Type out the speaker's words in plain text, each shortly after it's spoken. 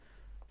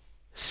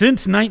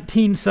Since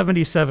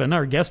 1977,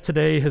 our guest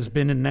today has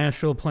been in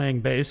Nashville playing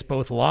bass,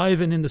 both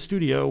live and in the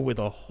studio, with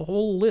a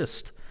whole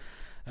list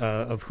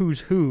of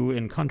who's who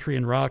in country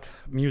and rock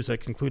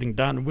music, including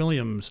Don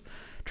Williams,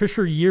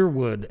 Trisha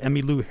Yearwood,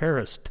 Emmylou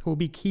Harris,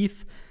 Toby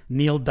Keith,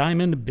 Neil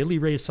Diamond, Billy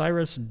Ray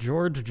Cyrus,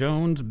 George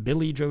Jones,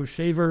 Billy Joe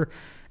Shaver,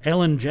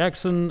 Alan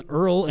Jackson,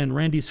 Earl and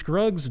Randy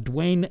Scruggs,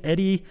 Dwayne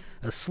Eddy,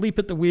 Asleep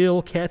at the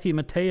Wheel, Kathy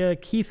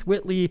Mattea, Keith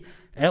Whitley,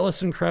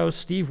 Alison Krauss,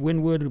 Steve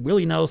Winwood,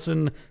 Willie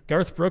Nelson,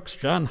 Garth Brooks,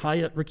 John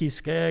Hyatt, Ricky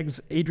Skaggs,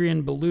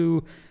 Adrian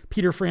Belew,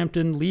 Peter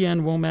Frampton,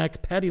 Leanne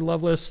Womack, Patty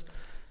Loveless,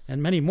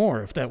 and many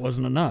more, if that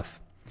wasn't enough.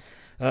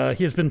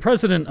 He has been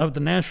president of the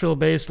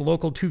Nashville-based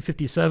Local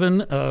 257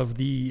 of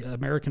the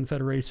American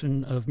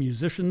Federation of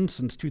Musicians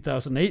since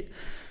 2008,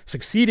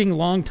 succeeding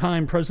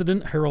longtime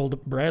president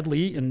Harold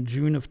Bradley in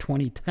June of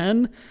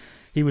 2010.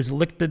 He was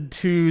elected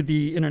to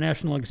the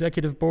International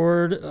Executive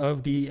Board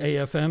of the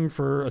AFM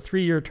for a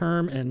 3-year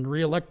term and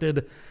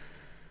reelected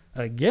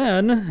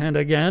again and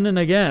again and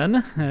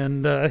again,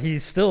 and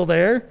he's still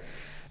there.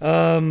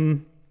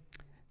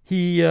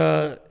 He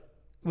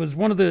was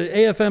one of the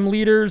AFM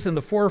leaders in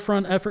the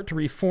forefront effort to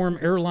reform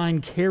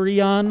airline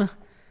carry-on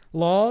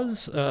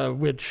laws,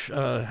 which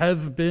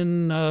have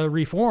been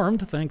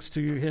reformed thanks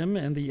to him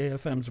and the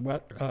AFM's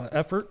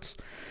efforts.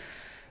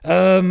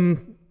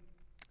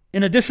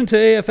 In addition to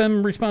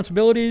AFM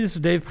responsibilities,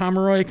 Dave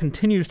Pomeroy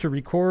continues to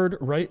record,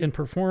 write, and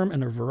perform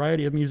in a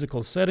variety of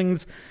musical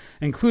settings,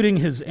 including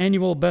his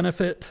annual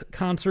benefit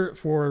concert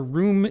for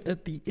Room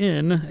at the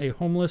Inn, a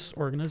homeless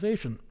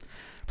organization.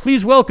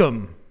 Please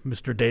welcome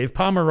Mr. Dave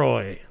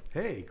Pomeroy.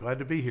 Hey, glad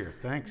to be here.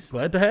 Thanks.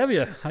 Glad to have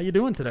you. How you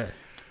doing today?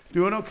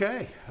 Doing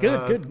okay.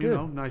 Good. You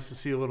know, nice to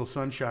see a little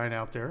sunshine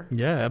out there.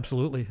 Yeah,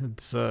 absolutely.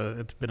 It's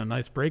been a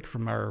nice break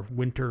from our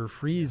winter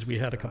freeze we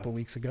had a couple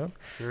weeks ago.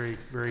 Very,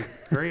 very,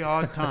 very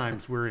odd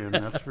times we're in,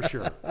 that's for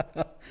sure.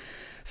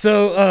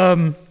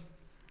 So,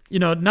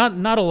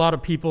 not a lot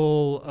of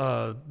people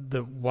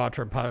that watch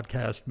our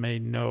podcast may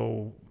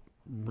know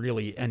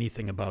really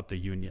anything about the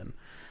union.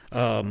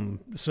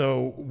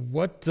 So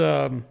what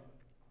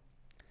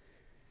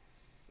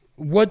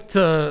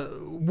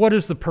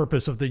is the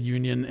purpose of the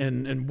union,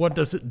 and what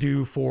does it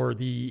do for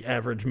the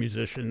average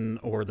musician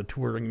or the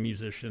touring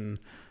musician?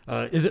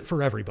 Is it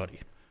for everybody?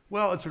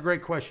 Well, it's a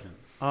great question.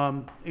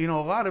 A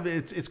lot of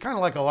it's kind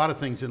of like a lot of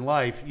things in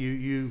life.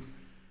 You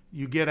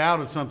get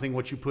out of something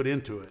what you put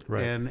into it.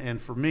 Right.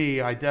 And for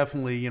me, I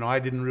definitely, I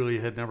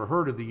had never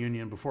heard of the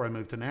union before I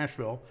moved to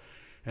Nashville.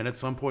 And at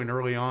some point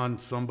early on,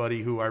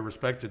 somebody who I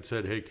respected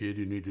said, "Hey kid,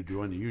 you need to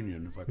join the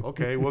union." It's like,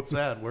 okay, what's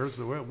that? Where's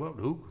the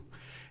who?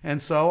 And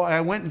so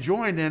I went and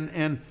joined,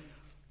 and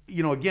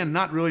again,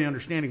 not really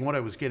understanding what I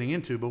was getting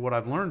into, but what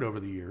I've learned over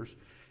the years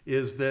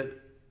is that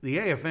the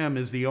AFM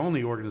is the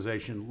only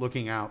organization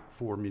looking out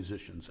for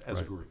musicians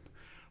as a group.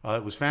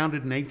 It was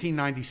founded in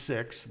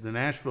 1896. The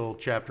Nashville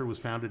chapter was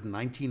founded in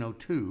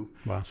 1902.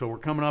 Wow. So we're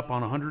coming up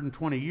on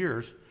 120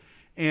 years.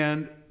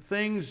 And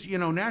things,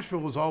 Nashville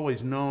was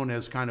always known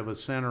as kind of a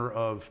center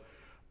of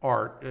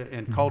art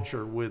and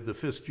culture with the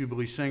Fisk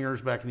Jubilee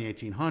Singers back in the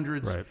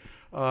 1800s. Right.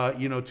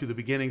 To the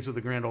beginnings of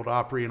the Grand Ole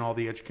Opry and all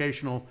the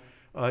educational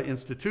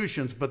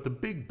institutions. But the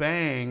big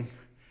bang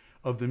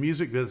of the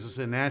music business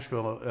in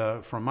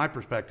Nashville, from my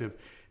perspective,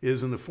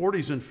 is in the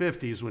 40s and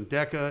 50s when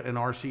Decca and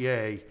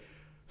RCA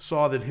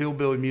saw that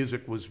hillbilly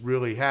music was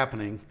really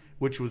happening,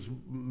 which was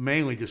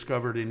mainly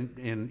discovered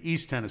in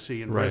East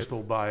Tennessee and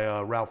Bristol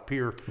by Ralph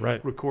Peer,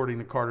 recording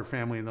the Carter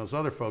Family and those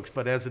other folks.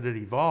 But as it had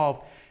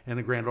evolved and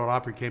the Grand Ole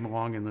Opry came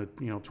along in the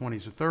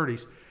 20s and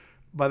 30s,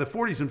 by the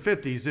 40s and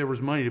 50s, there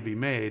was money to be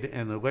made,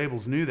 and the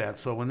labels knew that.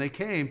 So when they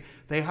came,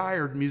 they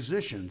hired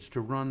musicians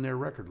to run their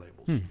record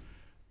labels.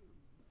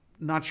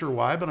 Not sure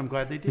why, but I'm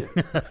glad they did.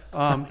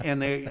 And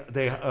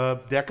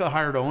Decca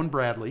hired Owen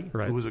Bradley,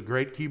 who was a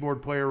great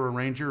keyboard player,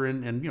 arranger,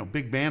 and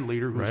big band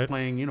leader who was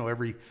playing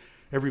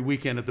every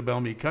weekend at the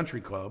Bellmead Country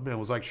Club, and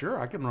was like,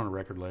 sure, I can run a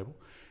record label.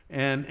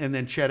 And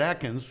then Chet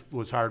Atkins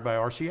was hired by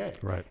RCA.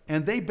 Right.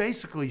 And they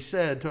basically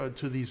said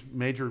to these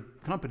major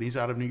companies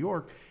out of New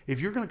York, if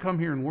you're going to come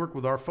here and work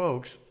with our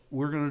folks,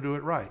 we're going to do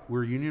it right.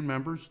 We're union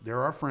members.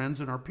 They're our friends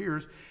and our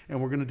peers,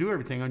 and we're going to do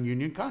everything on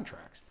union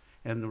contracts.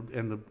 And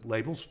the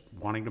labels,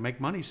 wanting to make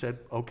money, said,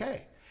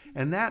 okay.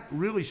 And that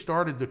really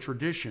started the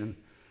tradition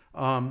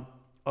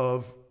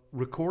of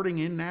recording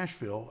in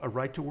Nashville, a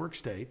right-to-work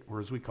state, or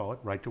as we call it,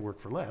 right to work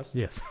for less.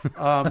 Yes.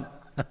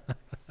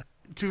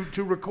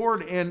 To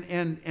record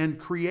and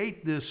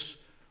create this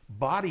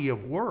body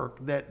of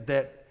work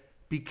that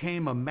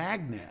became a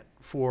magnet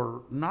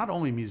for not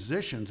only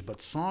musicians but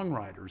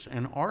songwriters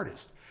and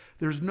artists.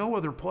 There's no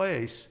other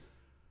place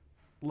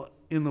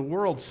in the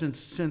world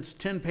since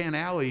Tin Pan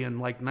Alley in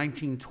like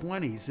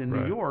 1920s in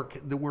New York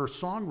where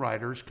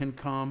songwriters can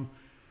come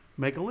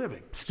make a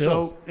living. Still.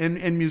 So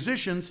and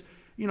musicians,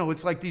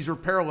 it's like these are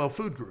parallel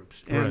food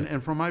groups.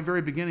 And from my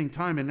very beginning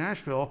time in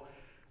Nashville,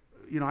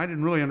 I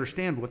didn't really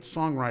understand what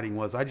songwriting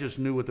was. I just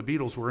knew what the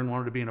Beatles were and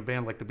wanted to be in a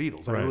band like the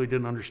Beatles. I really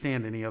didn't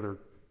understand any other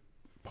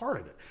part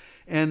of it.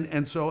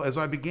 And so as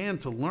I began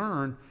to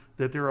learn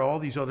that there are all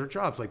these other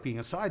jobs, like being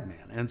a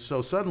sideman. And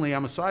so suddenly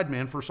I'm a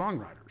sideman for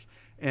songwriters.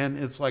 And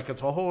it's like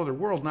it's a whole other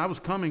world. And I was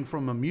coming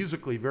from a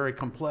musically very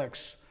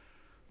complex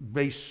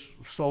bass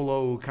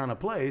solo kind of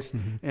place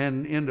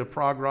and into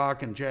prog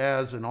rock and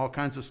jazz and all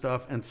kinds of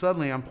stuff. And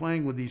suddenly I'm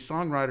playing with these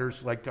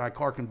songwriters like Guy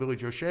Clark and Billy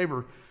Joe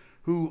Shaver,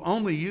 who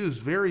only use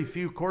very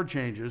few chord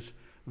changes,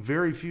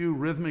 very few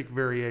rhythmic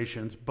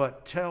variations,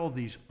 but tell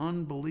these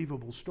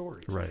unbelievable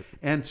stories. Right.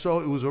 And so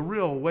it was a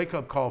real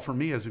wake-up call for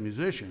me as a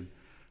musician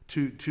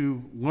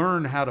to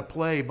learn how to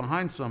play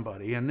behind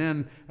somebody. And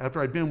then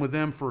after I'd been with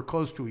them for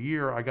close to a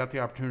year, I got the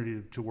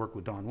opportunity to work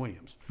with Don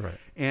Williams. Right.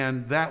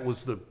 And that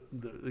was the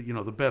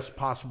best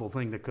possible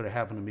thing that could have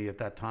happened to me at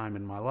that time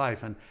in my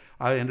life. And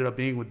I ended up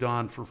being with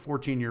Don for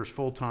 14 years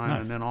full time.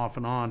 Nice. And then off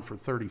and on for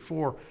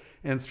 34.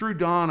 And through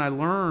Don, I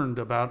learned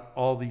about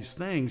all these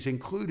things,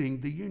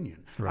 including the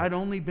union. Right. I'd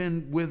only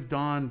been with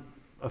Don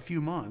a few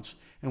months,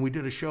 and we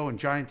did a show in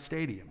Giant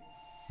Stadium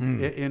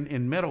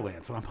in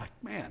Meadowlands. And I'm like,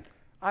 man,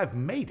 I've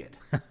made it.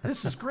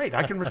 This is great.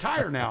 I can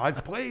retire now.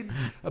 I've played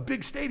a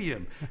big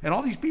stadium, and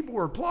all these people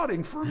were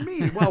applauding for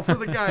me. Well, for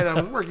the guy that I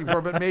was working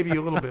for, but maybe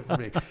a little bit for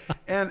me.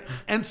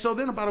 And so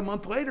then about a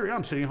month later,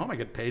 I'm sitting home. I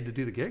get paid to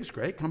do the gigs.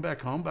 Great. Come back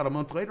home. About a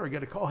month later, I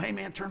get a call. Hey,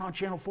 man, turn on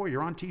Channel 4.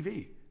 You're on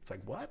TV. It's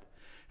like, what?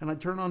 And I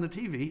turn on the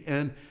TV,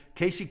 and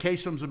Casey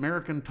Kasem's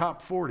American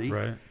Top 40.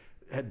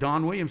 Right.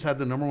 Don Williams had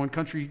the #1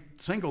 country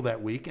single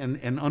that week, and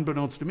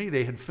unbeknownst to me,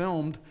 they had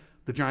filmed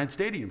the Giant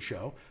Stadium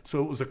show.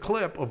 So it was a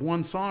clip of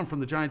one song from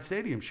the Giant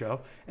Stadium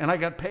show, and I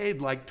got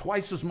paid like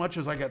twice as much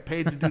as I got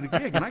paid to do the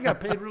gig, and I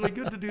got paid really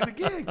good to do the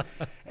gig.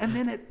 And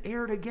then it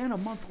aired again a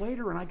month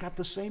later, and I got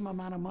the same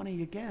amount of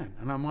money again.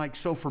 And I'm like,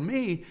 so for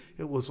me,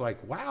 it was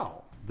like,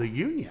 wow, the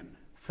union.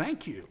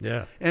 Thank you.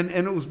 Yeah. And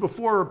it was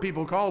before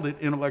people called it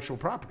intellectual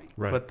property.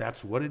 Right. But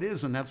that's what it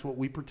is, and that's what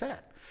we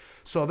protect.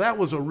 So that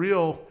was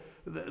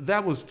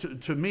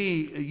to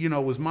me,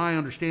 was my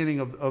understanding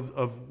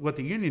of what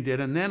the union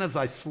did. And then as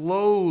I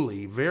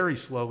slowly, very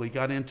slowly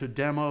got into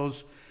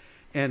demos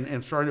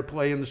and started to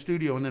play in the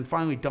studio, and then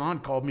finally Don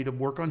called me to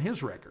work on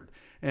his record.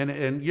 And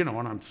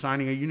I'm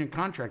signing a union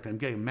contract. I'm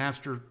getting a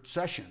master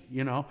session,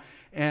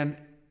 and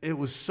it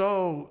was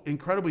so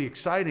incredibly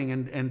exciting.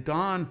 And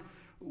Don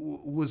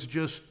was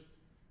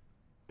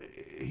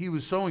he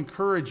was so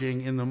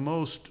encouraging in the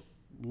most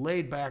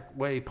laid back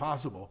way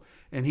possible.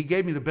 And he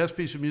gave me the best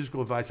piece of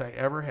musical advice I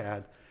ever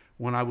had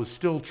when I was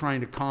still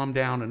trying to calm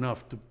down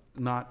enough to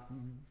not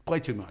play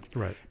too much.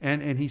 Right.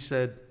 And he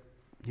said,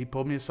 he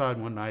pulled me aside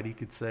one night. He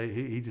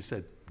just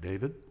said,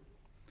 David,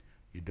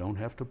 you don't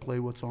have to play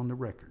what's on the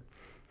record.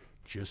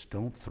 Just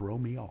don't throw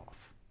me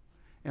off.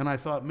 And I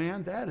thought,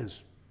 man,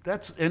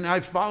 and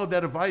I followed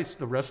that advice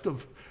the rest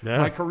of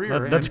my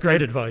career. That's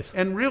great advice.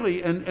 And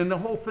really, and the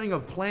whole thing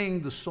of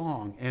playing the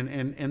song,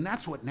 and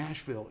that's what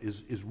Nashville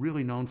is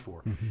really known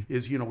for,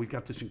 is, we've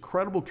got this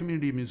incredible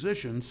community of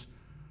musicians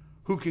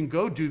who can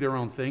go do their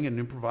own thing and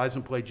improvise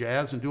and play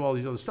jazz and do all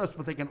these other stuff,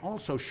 but they can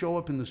also show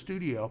up in the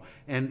studio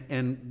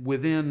and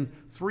within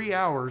 3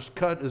 hours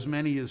cut as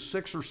many as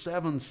 6 or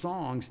 7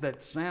 songs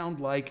that sound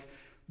like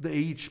they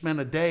each spent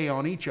a day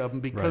on each of them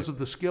because of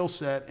the skill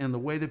set and the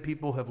way that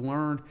people have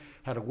learned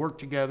how to work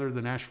together,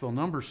 the Nashville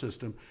number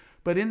system.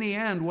 But in the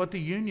end, what the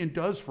union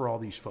does for all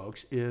these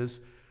folks is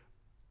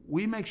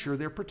we make sure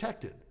they're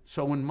protected.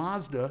 So when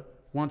Mazda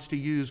wants to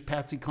use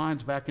Patsy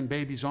Cline's Back in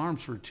Baby's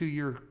Arms for a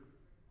 2-year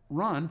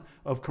run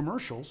of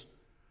commercials,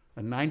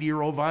 a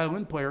 90-year-old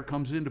violin player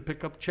comes in to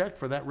pick up a check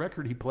for that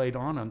record he played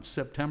on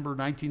September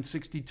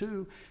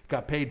 1962.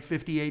 Got paid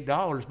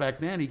 $58 back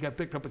then. He got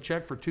picked up a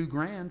check for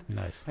 $2,000.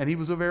 Nice. And he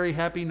was a very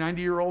happy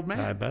 90-year-old man.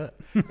 I bet.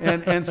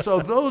 and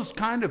so those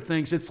kind of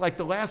things, it's like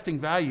the lasting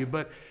value.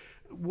 But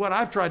what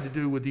I've tried to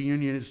do with the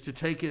union is to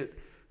take it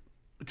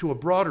to a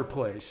broader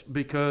place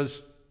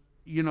because,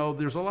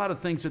 there's a lot of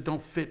things that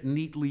don't fit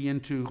neatly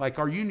into, like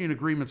our union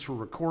agreements for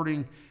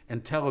recording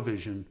and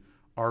television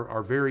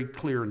are very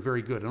clear and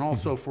very good, and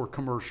also for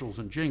commercials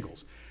and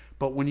jingles.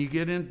 But when you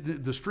get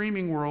in, the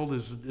streaming world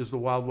is the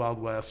wild,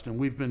 wild west, and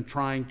we've been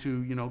trying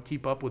to,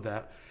 keep up with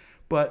that.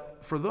 But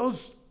for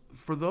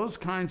those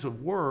kinds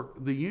of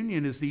work, the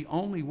union is the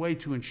only way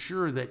to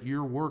ensure that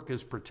your work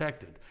is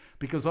protected.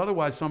 Because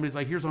otherwise somebody's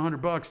like, here's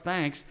 $100,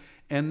 thanks.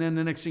 And then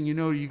the next thing you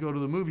know, you go to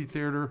the movie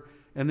theater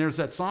and there's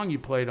that song you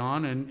played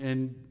on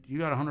and you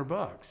got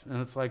 $100.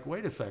 And it's like,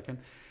 wait a second.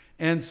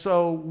 And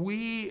so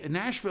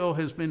Nashville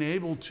has been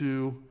able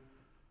to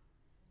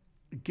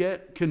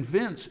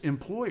convince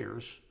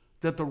employers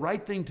that the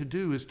right thing to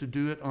do is to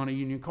do it on a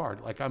union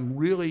card. Like, I'm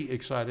really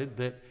excited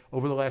that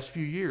over the last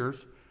few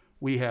years,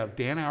 we have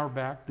Dan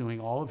Auerbach doing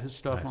all of his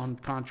stuff on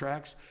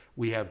contracts.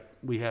 We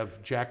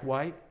have Jack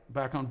White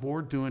back on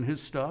board doing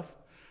his stuff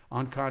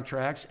on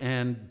contracts,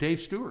 and Dave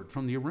Stewart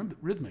from the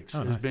Eurythmics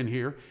has been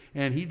here,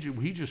 and he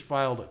just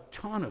filed a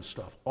ton of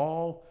stuff,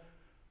 all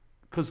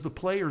because the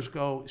players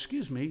go,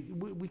 excuse me,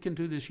 we can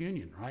do this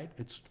union, right?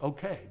 It's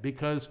okay,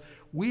 because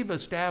we've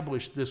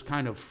established this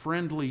kind of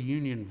friendly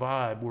union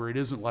vibe where it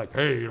isn't like,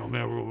 hey, man,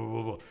 blah, blah,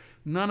 blah, blah.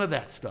 None of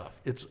that stuff.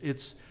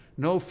 It's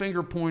no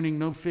finger pointing,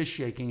 no fist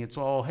shaking. It's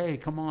all, hey,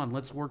 come on,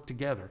 let's work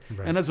together.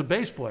 Right. And as a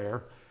bass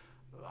player,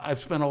 I've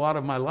spent a lot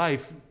of my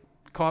life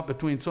caught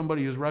between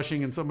somebody who's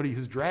rushing and somebody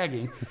who's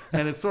dragging.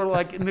 And it's sort of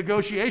like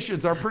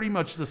negotiations are pretty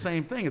much the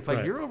same thing. It's like,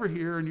 Right. you're over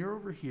here and you're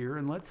over here,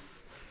 and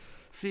let's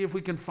see if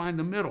we can find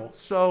the middle.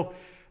 So,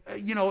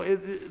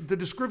 the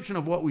description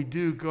of what we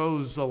do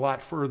goes a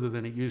lot further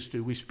than it used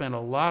to. We spent a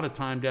lot of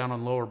time down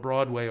on Lower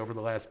Broadway over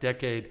the last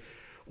decade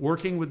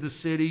working with the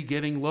city,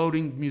 getting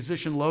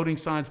musician loading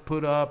signs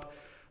put up.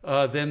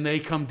 Then they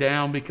come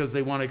down because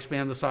they want to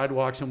expand the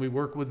sidewalks, and we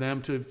work with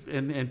them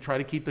and try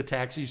to keep the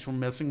taxis from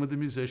messing with the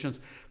musicians.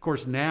 Of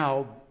course,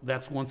 now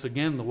that's once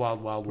again the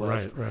wild, wild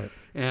west. Right.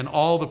 And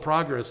all the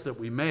progress that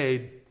we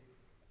made,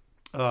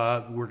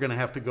 we're going to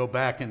have to go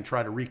back and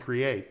try to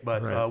recreate.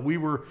 But Right. we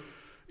were,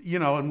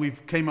 and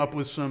we've came up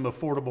with some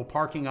affordable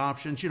parking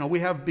options. We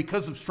have,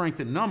 because of strength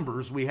in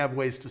numbers, we have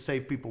ways to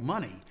save people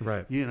money.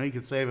 Right. You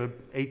could save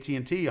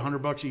AT&T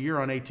 $100 a year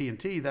on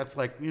AT&T. That's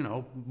like,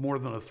 more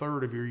than a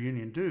third of your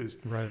union dues.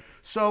 Right.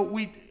 So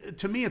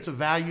to me, it's a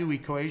value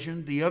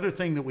equation. The other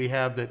thing that we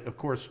have that, of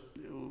course,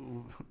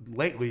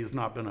 lately has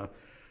not been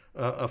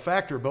a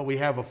factor, but we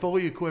have a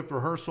fully equipped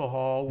rehearsal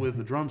hall with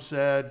the drum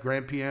set,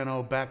 grand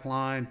piano,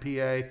 backline,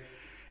 PA,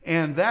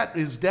 and that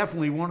is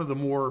definitely one of the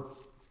more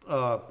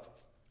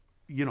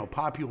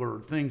popular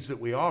things that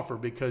we offer,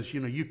 because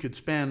you could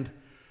spend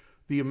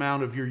the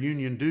amount of your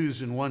union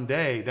dues in one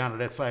day down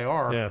at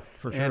SIR. Yeah,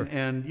 for sure.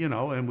 And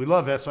we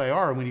love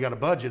SIR, and when you got a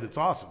budget, it's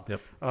awesome.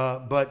 Yep.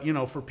 But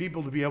for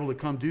people to be able to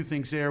come do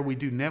things there, we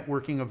do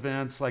networking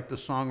events like the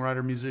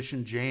Songwriter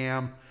Musician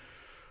Jam.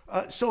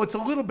 So it's a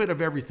little bit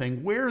of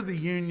everything. Where the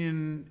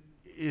union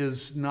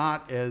is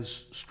not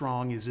as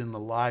strong is in the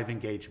live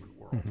engagement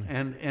world.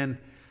 Mm-hmm. And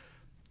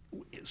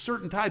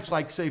certain types,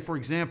 like, say, for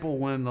example,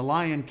 when the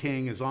Lion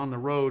King is on the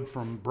road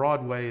from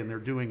Broadway and they're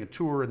doing a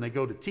tour and they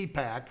go to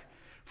TPAC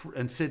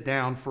and sit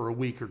down for a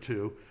week or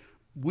two,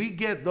 we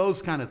get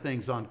those kind of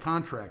things on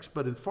contracts.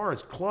 But as far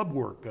as club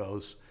work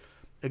goes,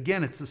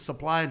 again, it's a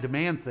supply and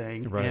demand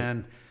thing.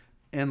 Right.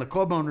 And the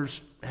club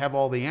owners have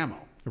all the ammo.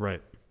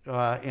 Right.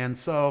 And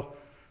so,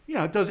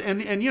 it does.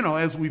 And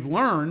as we've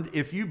learned,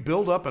 if you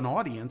build up an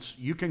audience,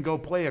 you can go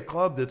play a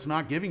club that's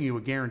not giving you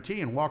a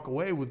guarantee and walk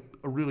away with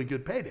a really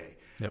good payday.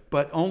 Yep.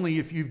 But only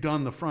if you've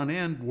done the front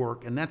end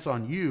work, and that's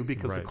on you,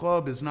 because Right. the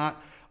club is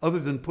not, other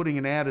than putting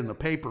an ad in the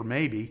paper,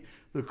 maybe,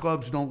 the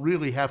clubs don't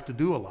really have to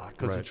do a lot,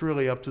 because Right. it's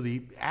really up to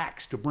the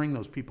acts to bring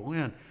those people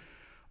in.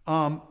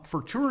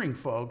 For touring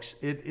folks,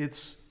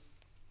 it's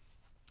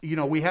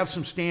we have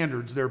some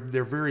standards. They're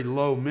very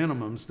low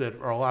minimums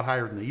that are a lot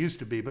higher than they used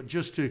to be. But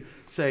just to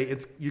say,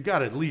 you got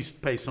to at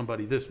least pay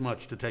somebody this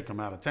much to take them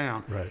out of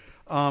town. Right.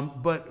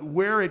 But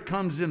where it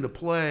comes into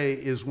play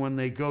is when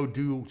they go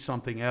do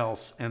something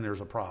else and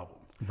there's a problem.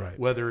 Right.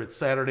 Whether it's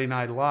Saturday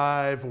Night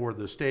Live or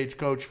the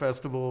Stagecoach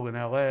Festival in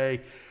LA,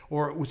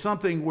 or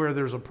something where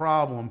there's a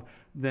problem,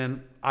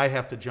 then I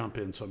have to jump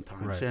in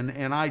sometimes. Right.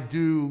 And I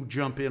do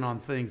jump in on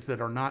things that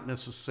are not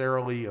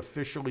necessarily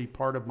officially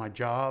part of my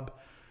job,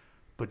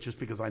 but just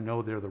because I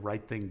know they're the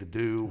right thing to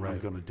do, I'm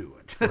Right. going to do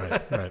it.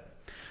 Right.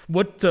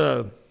 What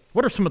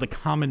are some of the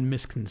common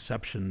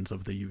misconceptions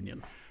of the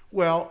union?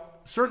 Well,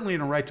 certainly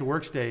in a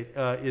right-to-work state,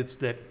 it's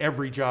that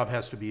every job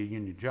has to be a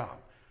union job.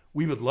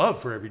 We would love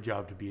for every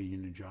job to be a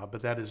union job,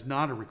 but that is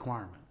not a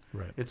requirement.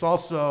 Right. It's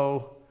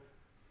also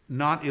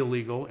not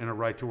illegal in a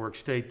right-to-work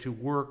state to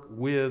work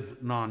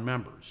with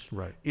non-members.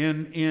 Right.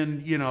 In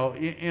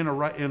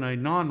a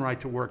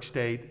non-right-to-work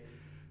state,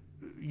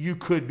 you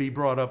could be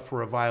brought up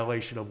for a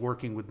violation of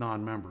working with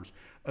non-members.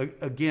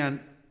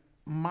 Again,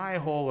 my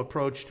whole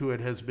approach to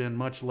it has been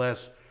much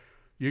less,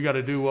 you got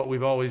to do what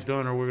we've always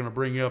done or we're going to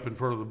bring you up in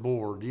front of the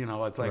board.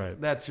 It's like, Right.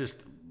 that's just,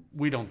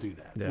 we don't do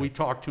that. Yeah. We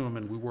talk to them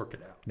and we work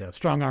it out. Yeah,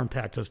 strong arm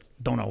tactics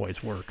don't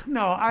always work.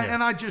 No,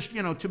 I just,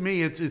 to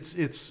me,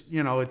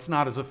 it's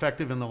not as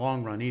effective in the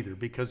long run either,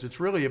 because it's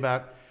really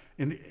about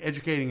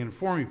educating and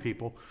informing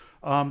people.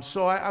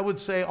 So I would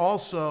say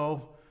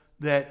also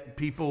that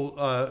people,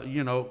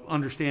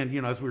 understand,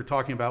 as we were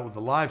talking about with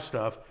the live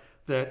stuff,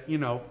 that,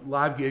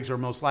 live gigs are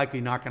most likely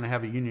not going to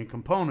have a union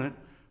component,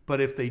 but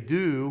if they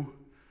do,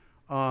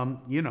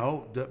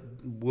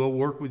 we'll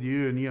work with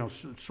you and,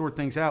 sort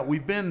things out.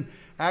 We've been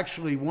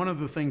actually, one of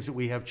the things that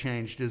we have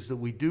changed is that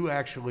we do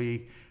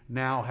actually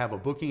now have a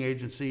booking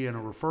agency and a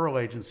referral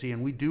agency,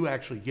 and we do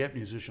actually get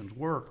musicians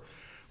work.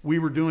 We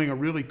were doing a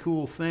really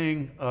cool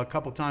thing a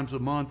couple times a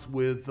month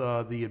with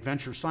the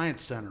Adventure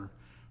Science Center,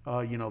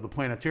 the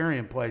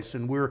planetarium place,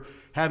 and we're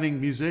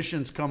having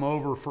musicians come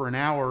over for an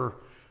hour,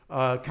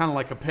 kind of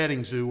like a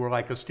petting zoo, where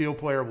like a steel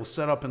player will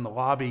set up in the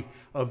lobby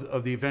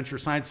of the Adventure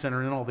Science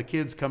Center, and all the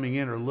kids coming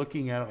in are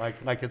looking at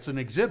it like it's an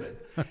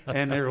exhibit.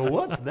 And they're,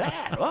 what's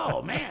that?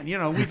 Oh, man.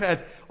 We've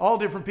had all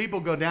different people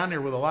go down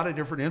there with a lot of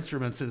different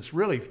instruments, and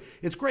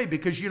it's great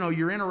because,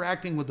 you're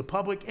interacting with the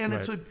public, and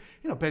Right.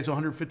 it pays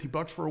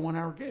 $150 for a 1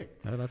 hour gig.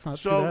 No, that's not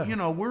So, too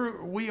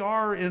bad. we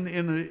are in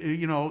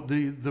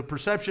the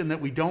perception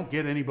that we don't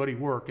get anybody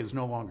work is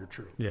no longer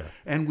true. Yeah.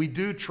 And we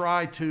do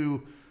try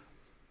to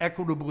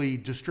equitably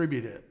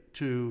distribute it.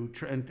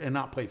 and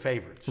not play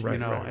favorites, Right,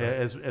 right.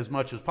 as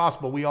much as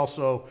possible. We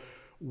also,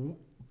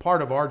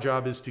 part of our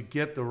job is to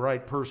get the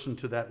right person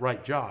to that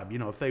right job.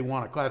 If they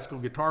want a classical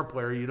guitar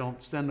player, you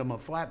don't send them a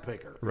flat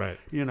picker. Right.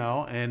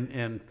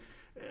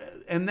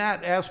 And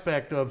that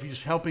aspect of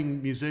just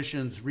helping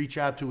musicians reach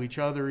out to each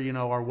other.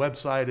 Our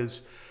website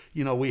is,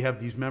 we have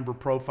these member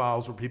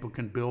profiles where people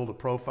can build a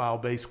profile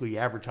basically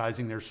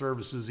advertising their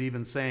services,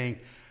 even saying,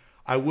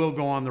 I will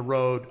go on the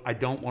road. I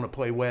don't want to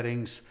play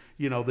weddings.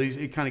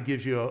 It kind of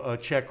gives you a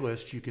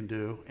checklist you can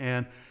do.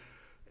 And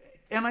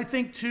I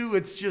think too,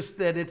 it's just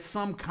that it's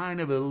some kind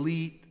of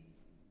elite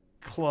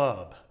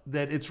club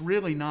that it's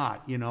really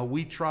not.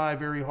 We try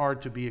very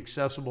hard to be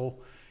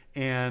accessible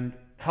and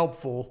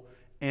helpful,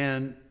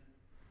 and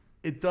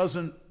it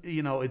doesn't,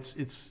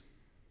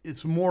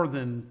 it's more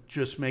than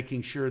just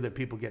making sure that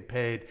people get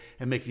paid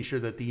and making sure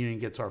that the union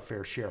gets our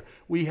fair share.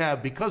 We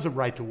have, because of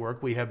Right to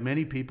Work, we have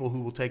many people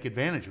who will take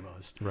advantage of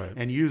us Right.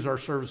 and use our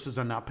services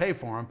and not pay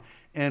for them.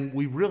 And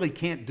we really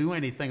can't do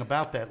anything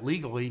about that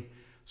legally.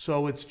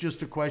 So it's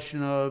just a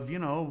question of,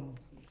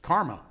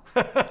 karma.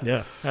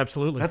 Yeah,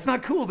 absolutely. That's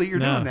not cool that you're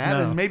No, doing that.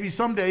 no. And maybe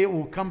someday it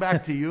will come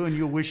back to you and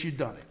you'll wish you'd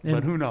done it.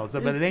 But who knows?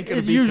 But it ain't going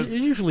to be It because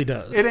usually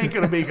does. it ain't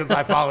going to be because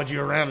I followed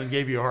you around and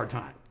gave you a hard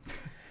time.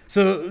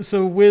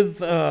 So with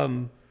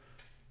the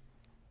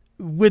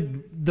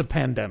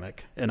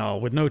pandemic and all,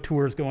 with no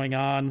tours going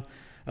on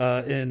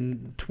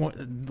in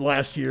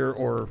last year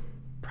or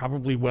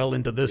probably well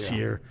into this Yeah.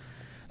 year,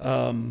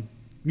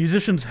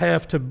 musicians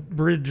have to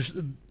bridge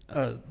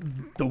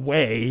the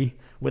way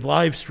with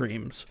live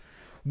streams.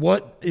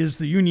 What is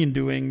the union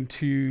doing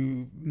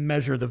to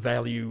measure the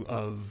value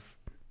of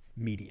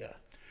media?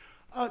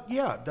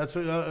 Yeah, that's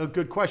a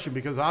good question,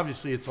 because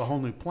obviously it's a whole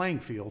new playing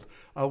field.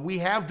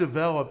 We've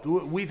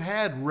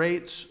had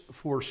rates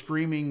for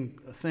streaming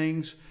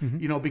things,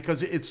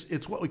 because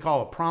it's what we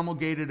call a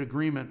promulgated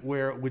agreement,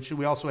 which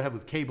we also have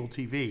with cable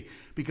TV,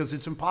 because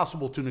it's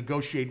impossible to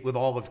negotiate with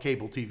all of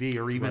cable TV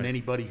or even Right.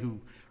 anybody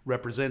who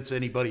represents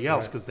anybody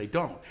else, because they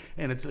don't.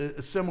 And it's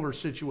a similar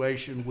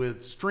situation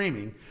with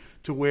streaming,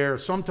 to where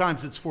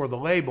sometimes it's for the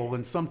label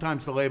and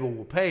sometimes the label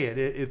will pay it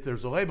if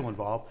there's a label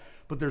involved,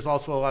 but there's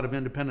also a lot of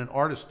independent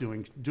artists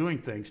doing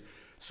things.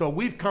 So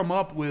we've come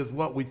up with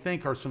what we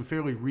think are some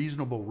fairly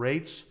reasonable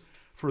rates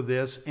for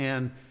this.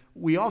 And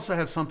we also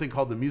have something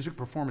called the Music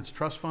Performance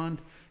Trust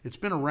Fund. It's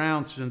been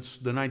around since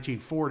the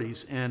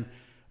 1940s, and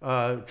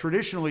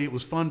traditionally it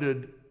was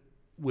funded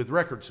with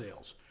record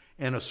sales.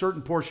 And a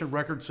certain portion of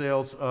record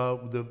sales,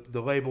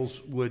 the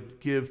labels would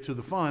give to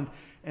the fund.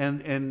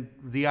 And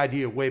the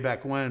idea way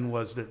back when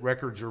was that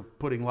records are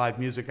putting live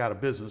music out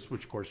of business,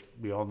 which of course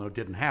we all know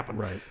didn't happen.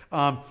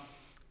 Right.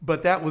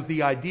 But that was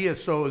the idea.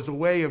 So as a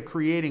way of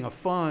creating a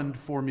fund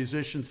for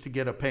musicians to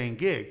get a paying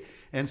gig.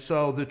 And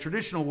so the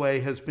traditional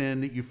way has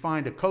been that you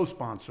find a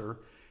co-sponsor,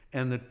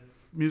 and the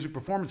Music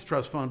Performance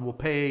Trust Fund will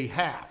pay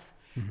half,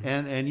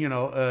 and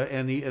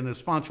the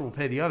sponsor will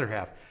pay the other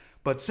half.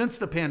 But since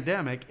the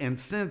pandemic, and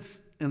since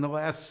in the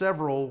last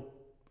several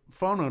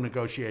phono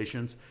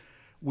negotiations,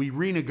 we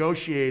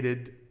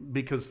renegotiated,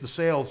 because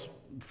the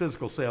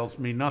physical sales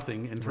mean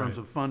nothing in terms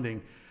Right. of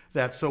funding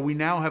that. So we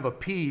now have a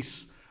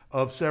piece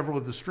of several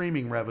of the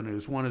streaming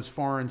revenues. One is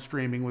foreign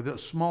streaming, with a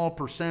small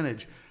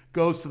percentage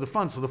goes to the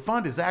fund. So the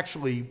fund is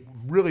actually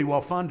really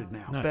well funded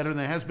now, Nice. better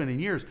than it has been in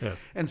years. Yeah.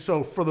 And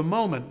so for the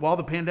moment, while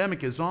the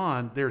pandemic is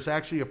on, there's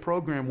actually a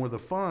program where the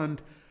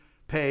fund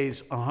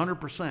pays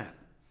 100%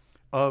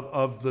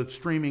 of the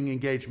streaming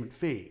engagement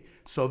fee.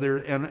 So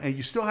and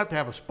you still have to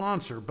have a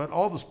sponsor, but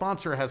all the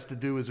sponsor has to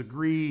do is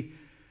agree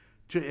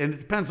to, and it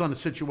depends on the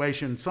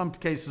situation. In some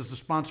cases, the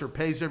sponsor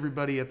pays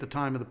everybody at the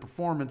time of the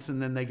performance,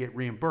 and then they get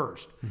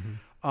reimbursed.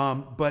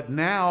 But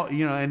now,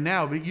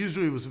 but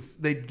usually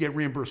they'd get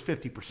reimbursed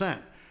 50%.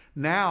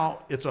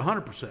 Now it's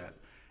 100%.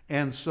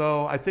 And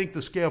so I think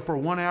the scale for a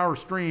 1 hour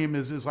stream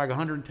is like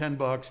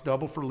 $110,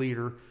 double for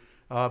leader.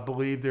 I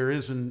believe there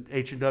is an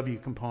H&W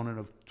component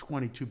of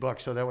 $22,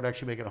 so that would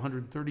actually make it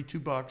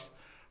 $132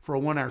 for a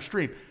 1 hour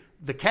stream.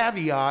 The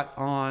caveat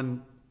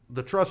on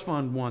the trust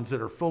fund ones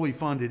that are fully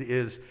funded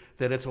is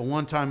that it's a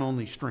one-time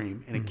only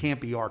stream, and it can't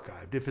be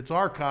archived. If it's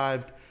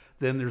archived,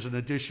 then there's an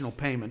additional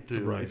payment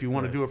due. Right, if you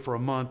want right. to do it for a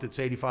month, it's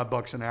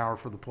 $85 an hour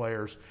for the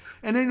players.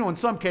 And in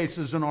some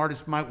cases, an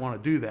artist might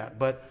want to do that.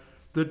 But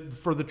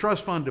for the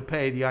trust fund to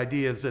pay, the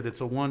idea is that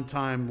it's a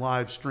one-time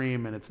live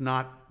stream and it's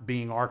not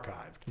being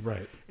archived.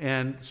 Right.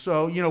 And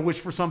so, which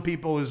for some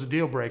people is a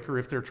deal breaker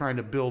if they're trying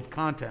to build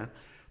content.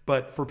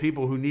 But for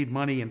people who need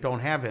money and don't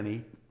have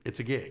any, it's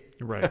a gig.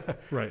 Right.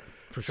 Right.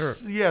 For sure.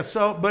 Yeah.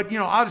 So, but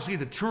obviously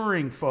the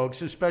touring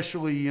folks,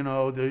 especially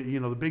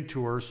the big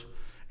tours,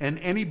 and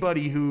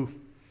anybody who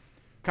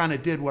kind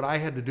of did what I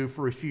had to do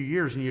for a few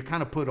years, and you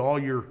kind of put all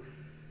your,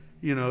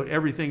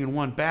 everything in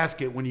one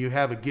basket. When you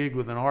have a gig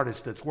with an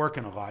artist that's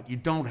working a lot, you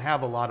don't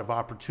have a lot of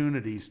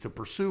opportunities to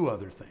pursue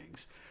other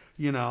things,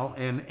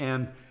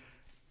 and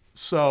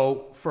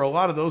so for a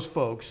lot of those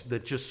folks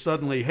that just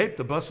suddenly, hey,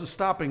 the bus is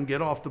stopping,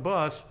 get off the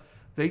bus.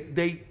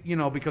 They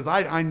because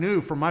I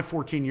knew from my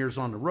 14 years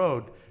on the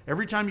road,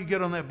 every time you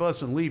get on that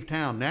bus and leave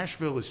town,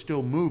 Nashville is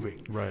still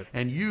moving. Right.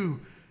 And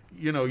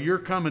you're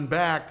coming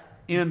back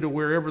into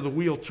wherever the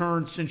wheel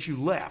turned since you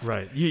left.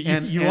 Right.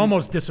 You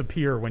almost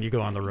disappear when you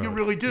go on the road. You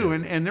really do.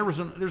 Yeah. And there's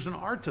an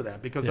art to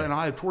that, because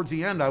towards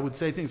the end I would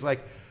say things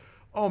like,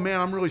 "Oh man,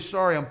 I'm really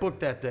sorry, I'm booked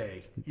that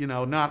day."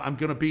 Not I'm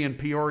going to be in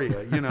Peoria.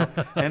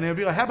 And they'd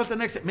be like, "How about the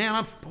next day?" "Man,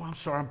 I'm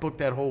sorry, I'm booked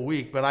that whole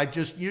week." But I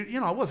just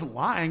I wasn't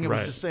lying. It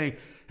was just saying,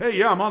 "Hey,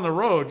 yeah, I'm on the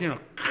road."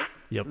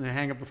 Yep. And they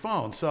hang up the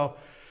phone. So,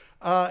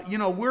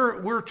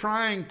 we're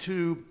trying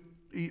to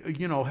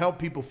help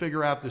people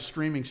figure out the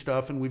streaming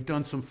stuff, and we've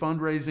done some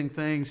fundraising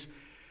things,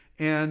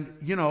 and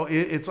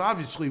it's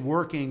obviously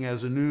working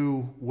as a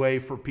new way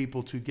for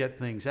people to get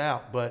things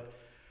out, but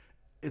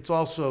it's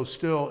also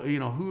still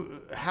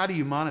how do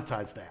you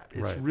monetize that?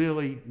 It's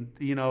really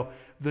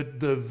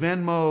the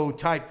Venmo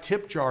type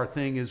tip jar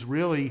thing is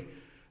really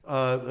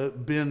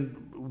been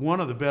one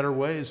of the better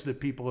ways that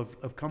people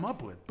have come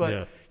up with.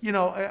 But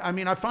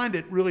I find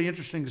it really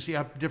interesting to see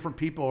how different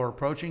people are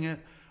approaching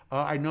it.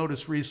 I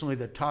noticed recently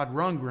that Todd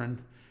Rundgren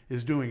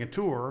is doing a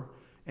tour,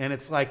 and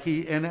it's like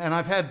and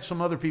I've had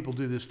some other people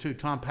do this too.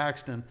 Tom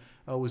Paxton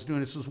was doing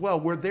this as well,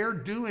 where they're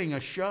doing a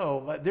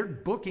show, they're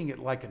booking it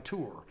like a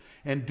tour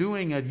and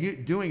doing a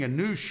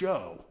new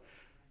show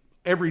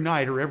every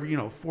night or every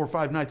 4 or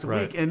 5 nights a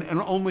week, and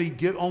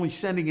only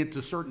sending it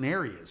to certain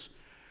areas.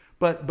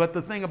 But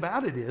the thing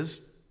about it is,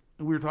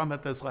 we were talking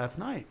about this last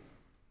night,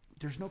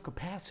 there's no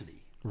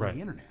capacity on the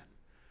internet.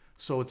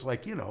 So it's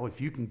like, if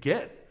you can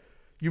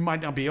you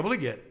might not be able to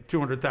get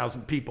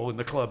 200,000 people in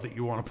the club that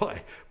you want to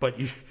play, but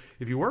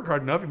if you work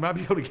hard enough, you might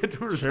be able to get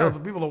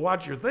 200,000 people to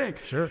watch your thing.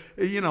 Sure.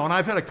 And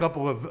I've had a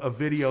couple of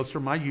videos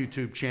from my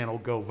YouTube channel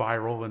go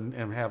viral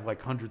and have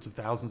like hundreds of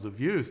thousands of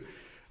views.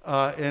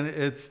 And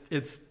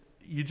it's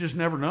you just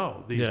never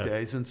know these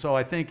days. And so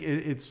I think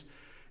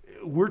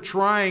we're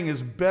trying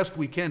as best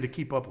we can to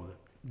keep up with it,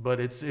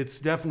 but it's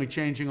definitely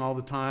changing all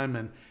the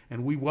time.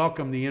 And we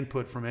welcome the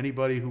input from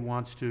anybody who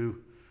wants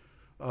to,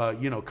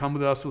 come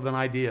with us with an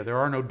idea. There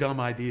are no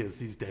dumb ideas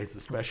these days,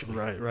 especially.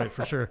 Right,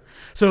 for sure.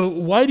 So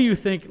why do you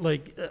think,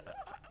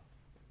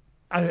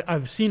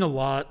 I've seen a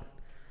lot,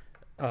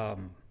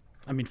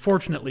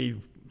 fortunately,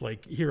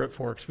 like here at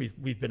Forks,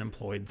 we've been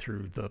employed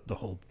through the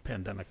whole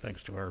pandemic,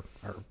 thanks to our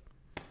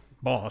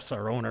boss,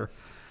 our owner.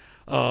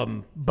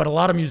 But a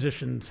lot of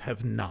musicians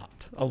have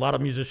not. A lot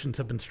of musicians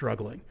have been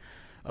struggling.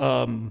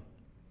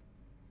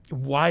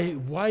 Why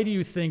do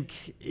you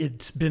think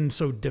it's been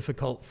so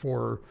difficult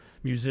for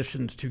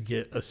musicians to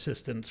get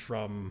assistance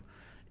from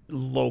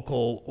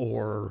local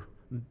or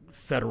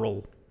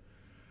federal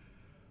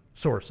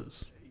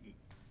sources?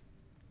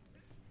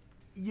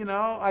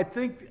 I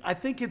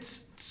think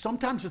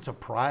sometimes it's a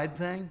pride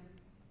thing.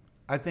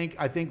 I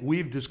think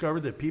we've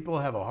discovered that people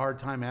have a hard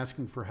time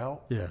asking for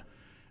help. Yeah.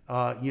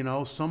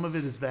 Some of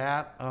it is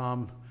that.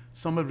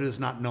 Some of it is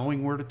not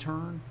knowing where to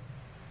turn.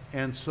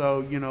 And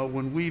so,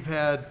 when we've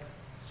had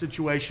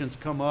situations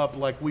come up,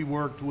 like we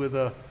worked with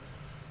a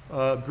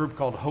group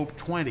called Hope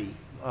 20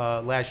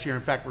 last year.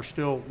 In fact, we're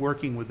still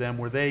working with them,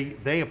 where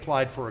they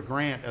applied for a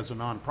grant as a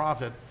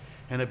nonprofit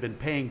and have been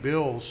paying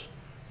bills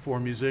for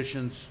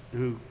musicians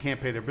who can't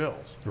pay their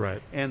bills.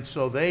 Right. And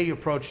so they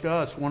approached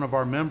us. One of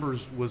our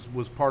members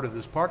was part of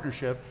this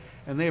partnership,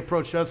 and they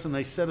approached us and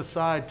they set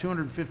aside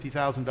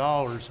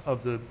 $250,000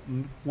 of the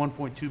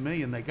 $1.2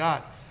 million they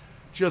got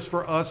just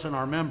for us and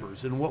our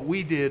members. And what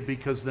we did,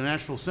 because the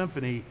Nashville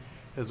Symphony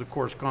has, of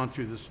course, gone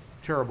through this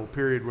terrible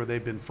period where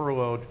they've been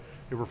furloughed.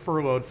 They were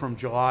furloughed from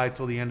July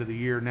till the end of the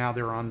year. Now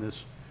they're on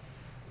this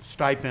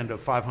stipend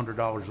of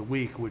 $500 a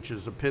week, which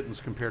is a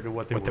pittance compared to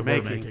what they were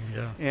making.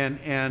 Yeah.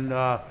 And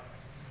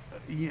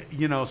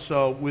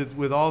so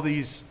with all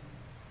these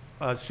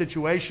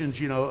situations,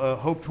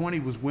 Hope 20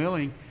 was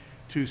willing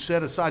to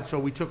set aside. So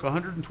we took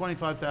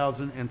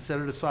 $125,000 and set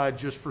it aside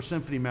just for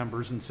symphony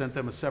members and sent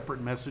them a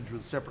separate message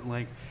with a separate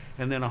link,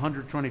 and then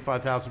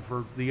 $125,000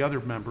 for the other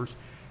members.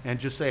 And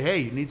just say, hey,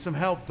 you need some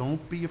help.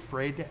 Don't be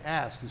afraid to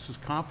ask. This is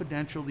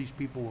confidential. These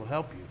people will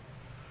help you.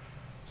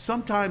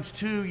 Sometimes,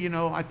 too,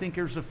 I think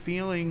there's a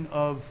feeling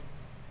of,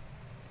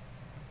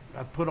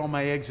 I've put all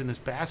my eggs in this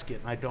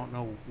basket and I don't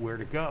know where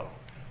to go.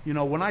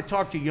 When I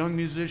talk to young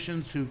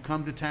musicians who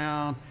come to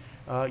town,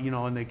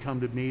 and they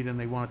come to meet and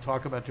they want to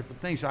talk about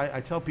different things, I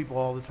tell people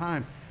all the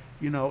time,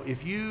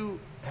 if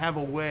you have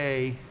a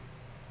way,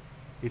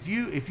 if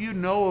you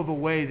know of a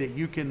way that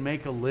you can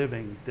make a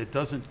living that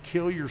doesn't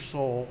kill your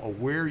soul or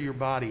wear your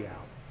body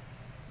out,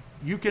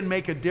 you can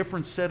make a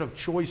different set of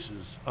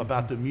choices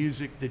about the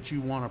music that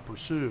you want to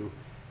pursue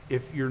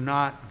if you're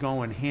not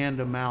going hand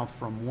to mouth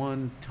from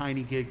one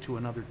tiny gig to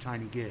another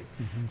tiny gig.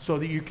 Mm-hmm. So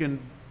that you can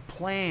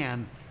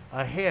plan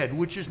ahead,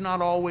 which is not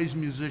always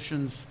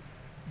musicians'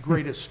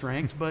 greatest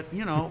strength, but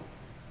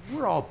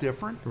we're all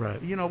different.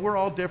 Right. We're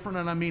all different,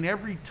 and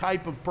every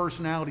type of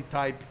personality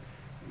type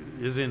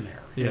is in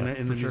there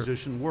in the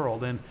musician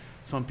world. And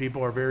some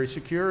people are very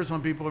secure,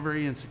 some people are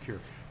very insecure.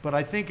 But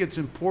I think it's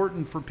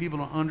important for people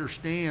to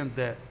understand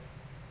that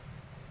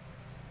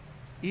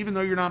even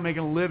though you're not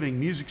making a living,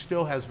 music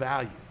still has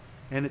value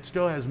and it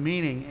still has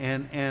meaning.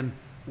 And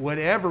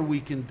whatever we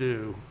can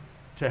do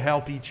to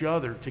help each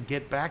other to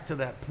get back to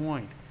that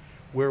point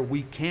where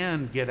we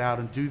can get out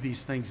and do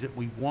these things that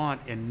we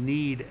want and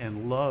need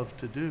and love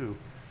to do,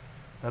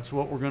 that's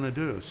what we're going to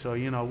do. So,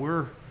 you know,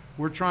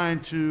 we're trying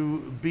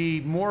to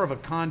be more of a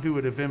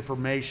conduit of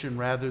information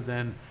rather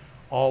than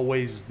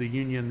always the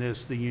union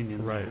this, the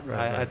union that.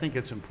 Right. I think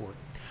it's important.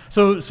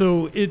 So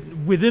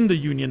within the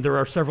union, there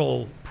are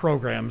several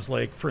programs,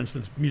 like, for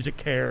instance, Music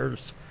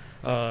Cares,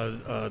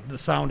 the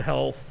Sound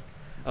Health,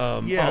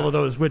 all of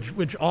those,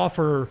 which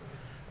offer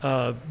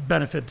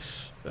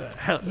benefits,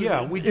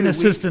 we do. in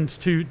assistance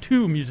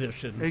to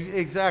musicians.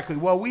 Exactly.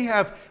 Well, we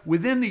have,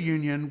 within the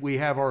union, we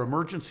have our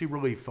emergency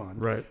relief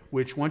fund, Right.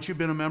 which once you've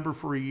been a member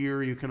for a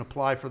year, you can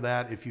apply for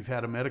that if you've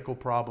had a medical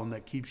problem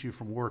that keeps you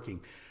from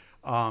working.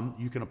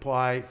 You can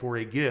apply for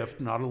a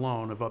gift, not a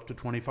loan, of up to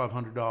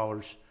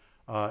 $2,500,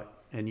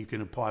 and you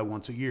can apply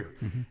once a year.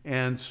 Mm-hmm.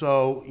 And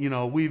so, you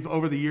know,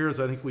 over the years,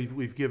 I think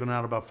we've given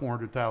out about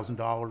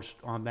 $400,000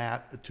 on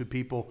that to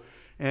people.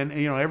 And,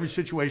 you know, every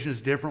situation is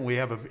different. We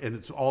have and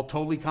it's all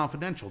totally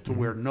confidential to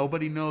where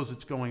nobody knows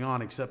it's going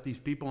on except these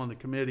people on the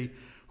committee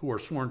who are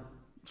sworn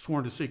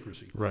to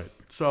secrecy. Right.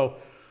 So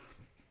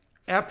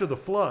after the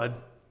flood,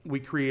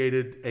 we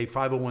created a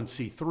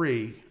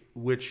 501c3,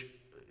 which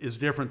is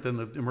different than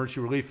the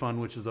Emergency Relief Fund,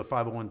 which is a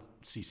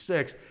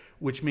 501c6,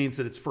 which means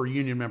that it's for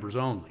union members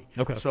only.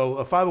 Okay. So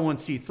a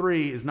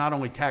 501c3 is not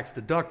only tax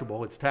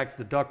deductible, it's tax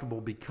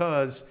deductible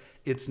because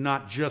it's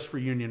not just for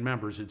union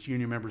members, it's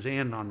union members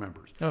and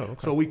non-members. Oh, okay.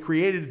 So we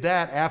created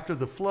that after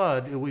the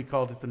flood. We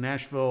called it the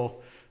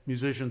Nashville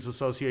Musicians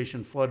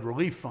Association Flood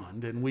Relief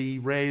Fund, and we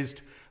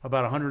raised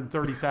about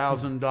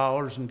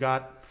 $130,000 and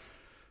got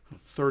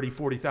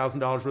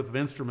 $40,000 worth of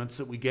instruments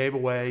that we gave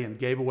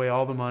away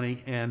all the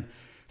money. And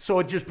so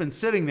it just been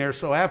sitting there.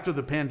 So after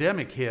the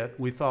pandemic hit,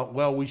 we thought,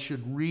 well, we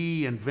should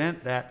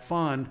reinvent that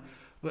fund.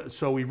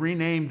 So we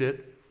renamed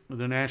it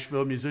the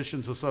Nashville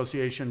Musicians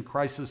Association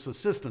Crisis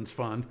Assistance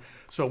Fund.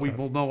 So we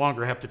will no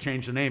longer have to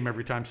change the name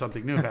every time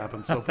something new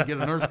happens. So if we get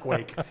an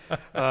earthquake,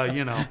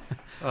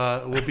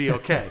 we'll be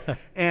okay.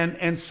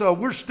 And so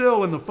we're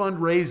still in the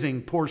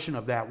fundraising portion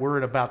of that. We're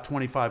at about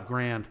 25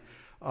 grand.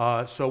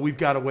 So we've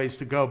got a ways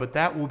to go, but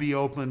that will be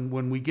open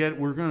when we'd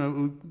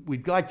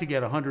like to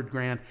get 100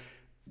 grand.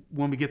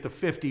 When we get to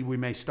 50, we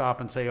may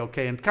stop and say,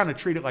 okay, and kind of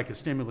treat it like a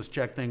stimulus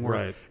check thing where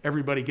Right.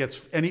 everybody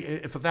gets,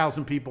 if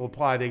 1,000 people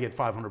apply, they get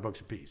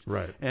 $500 a piece.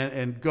 Right.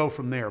 And go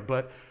from there.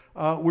 But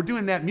we're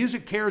doing that.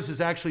 Music Cares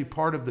is actually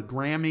part of the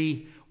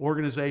Grammy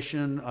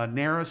organization,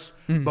 NARIS,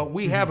 but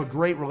we have a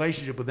great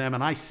relationship with them,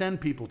 and I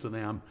send people to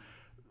them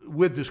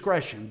with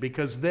discretion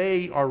because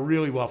they are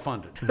really well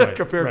funded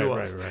compared to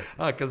us.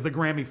 Because the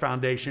Grammy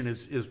Foundation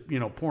is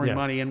pouring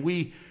money, and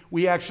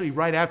we actually,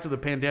 right after the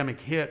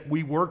pandemic hit,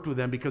 we worked with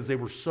them because they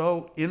were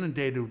so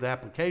inundated with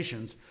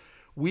applications.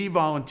 We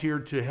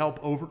volunteered to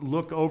help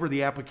look over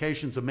the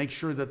applications and make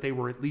sure that they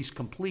were at least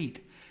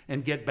complete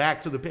and get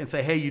back to and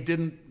say, hey, you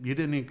didn't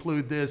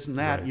include this and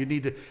that. Right. You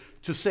need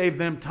to save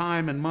them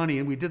time and money,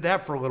 and we did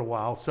that for a little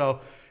while. So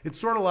it's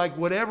sort of like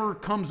whatever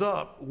comes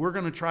up, we're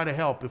going to try to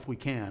help if we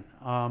can.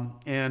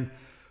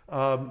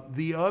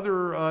 The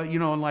other,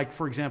 and like,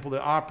 for example,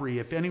 the Opry,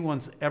 if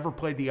anyone's ever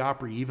played the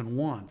Opry even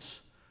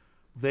once,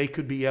 they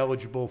could be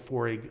eligible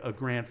for a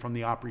grant from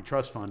the Opry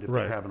Trust Fund if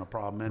Right. they're having a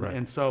problem. Right.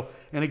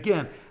 And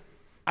again,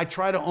 I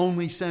try to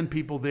only send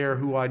people there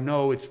who I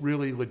know it's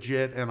really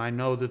legit and I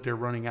know that they're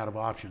running out of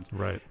options.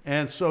 Right.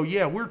 And so,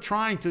 we're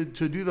trying to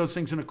do those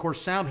things. And of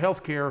course, Sound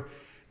Healthcare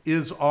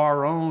is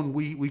our own,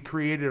 we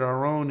created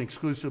our own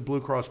exclusive Blue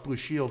Cross Blue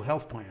Shield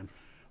health plan,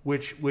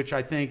 which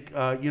I think,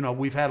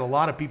 we've had a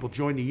lot of people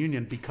join the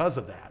union because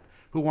of that,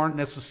 who aren't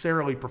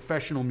necessarily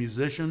professional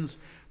musicians,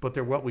 but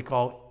they're what we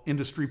call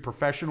industry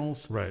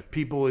professionals. Right.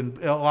 People,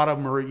 a lot of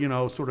them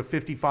are, sort of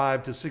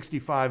 55 to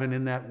 65 and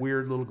in that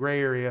weird little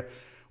gray area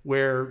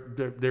where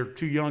they're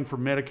too young for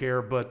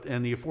Medicare,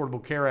 and the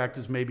Affordable Care Act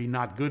is maybe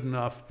not good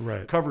enough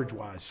Right.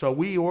 coverage-wise. So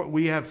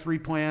we have 3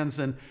 plans,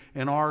 and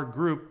our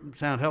group,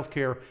 Sound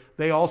Healthcare,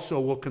 they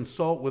also will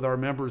consult with our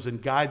members and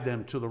guide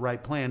them to the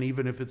right plan,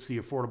 even if it's the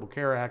Affordable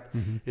Care Act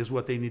is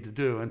what they need to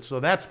do. And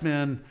so that's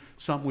been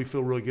something we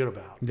feel really good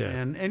about. Yeah.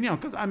 And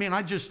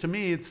because to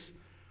me,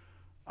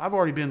 I've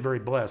already been very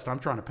blessed. I'm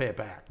trying to pay it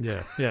back.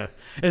 Yeah.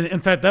 And in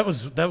fact, that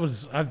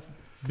was I've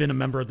been a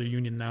member of the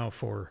union now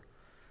for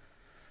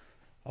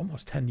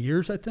almost 10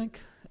 years, I think.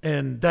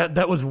 And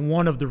that was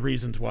one of the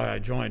reasons why I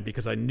joined,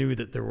 because I knew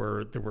that there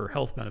were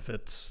health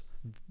benefits,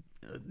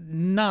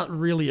 not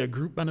really a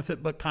group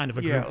benefit, but kind of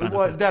a group benefit.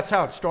 Well, that's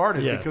how it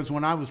started, Yeah. because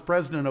when I was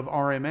president of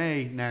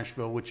RMA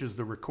Nashville, which is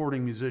the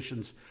recording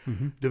musicians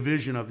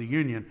division of the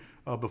union,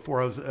 before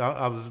I was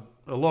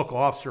a local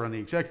officer on the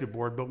executive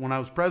board, but when I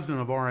was president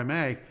of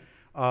RMA,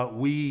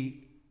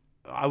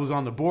 I was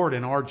on the board,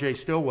 and R.J.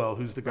 Stillwell,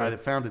 who's the guy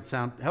that founded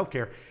Sound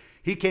Healthcare,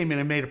 he came in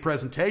and made a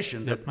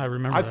presentation that I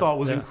remember I that. thought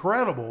was Yeah.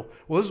 incredible.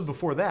 Well, this was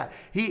before that.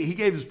 He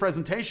gave his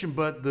presentation,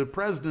 but the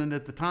president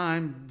at the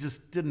time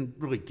just didn't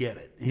really get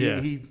it.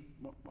 He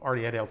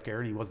already had health care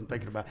and he wasn't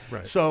thinking about it.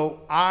 Right.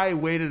 So I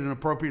waited an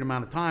appropriate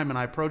amount of time and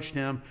I approached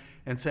him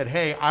and said,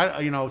 hey,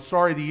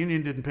 sorry the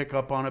union didn't pick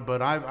up on it,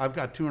 but I've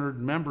got 200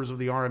 members of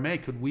the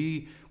RMA. Could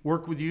we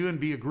work with you and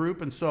be a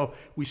group? And so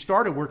we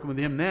started working with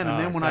him then. And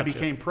then when I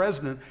became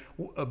president,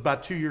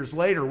 about 2 years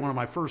later, one of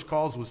my first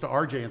calls was to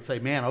RJ and say,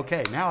 man,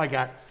 okay, now I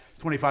got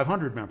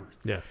 2,500 members.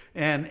 Yeah.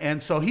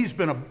 And so he's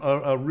been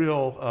a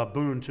real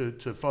boon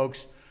to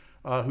folks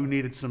who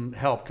needed some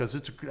help, because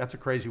that's a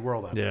crazy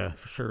world out there. Yeah,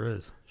 sure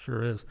is.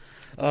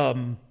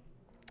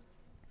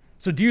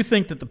 So do you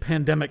think that the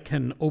pandemic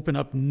can open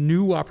up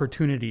new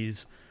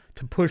opportunities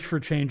to push for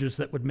changes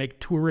that would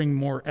make touring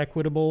more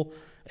equitable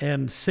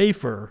and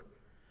safer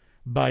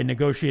by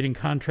negotiating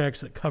contracts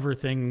that cover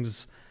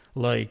things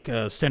like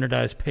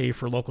standardized pay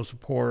for local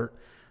support,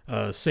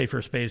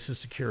 safer spaces,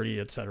 security,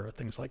 et cetera,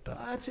 things like that?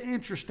 That's an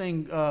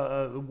interesting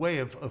way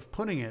of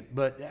putting it,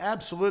 but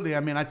absolutely.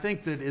 I mean, I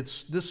think that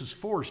this has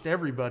forced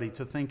everybody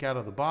to think out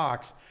of the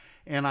box,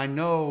 and I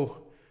know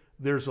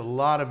there's a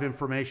lot of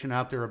information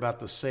out there about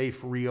the safe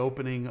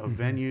reopening of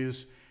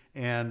venues.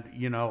 And,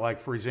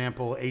 like, for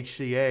example,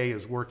 HCA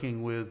is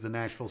working with the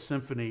Nashville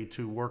Symphony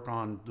to work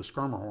on the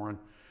Schermerhorn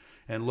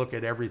and look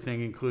at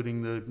everything,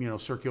 including the,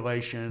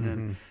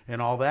 circulation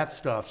and all that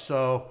stuff.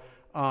 So,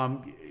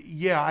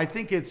 I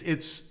think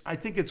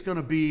it's going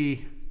to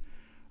be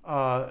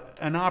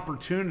an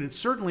opportunity. It's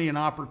certainly an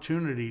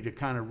opportunity to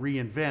kind of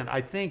reinvent. I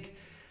think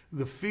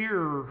the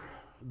fear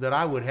that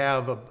I would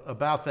have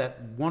about that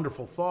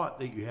wonderful thought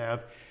that you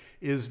have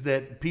is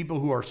that people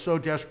who are so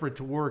desperate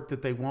to work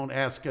that they won't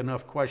ask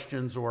enough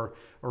questions or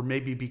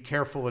maybe be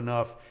careful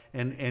enough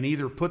and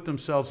either put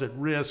themselves at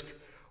risk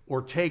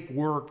or take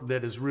work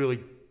that is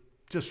really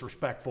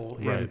disrespectful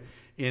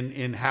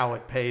in how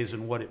it pays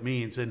and what it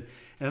means. And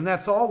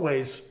that's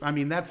always, I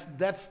mean, that's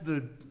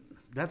the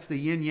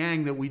yin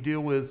yang that we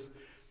deal with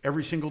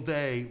every single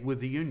day with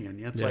the union.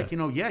 It's like,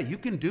 you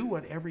can do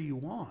whatever you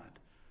want,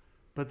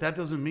 but that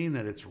doesn't mean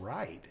that it's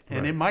right.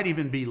 And it might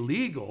even be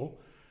legal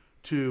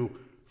to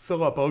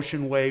fill up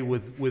Ocean Way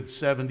with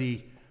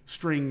 70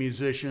 string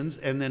musicians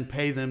and then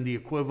pay them the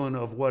equivalent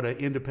of what an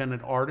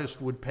independent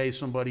artist would pay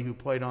somebody who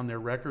played on their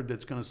record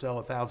that's going to sell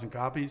 1,000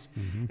 copies.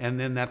 And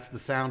then that's the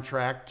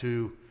soundtrack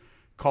to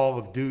Call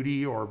of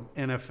Duty or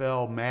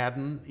NFL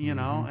Madden,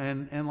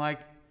 and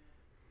like,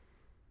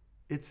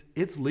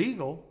 it's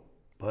legal,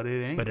 but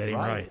it ain't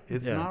right.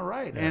 It's not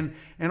right. Yeah.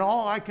 And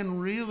all I can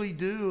really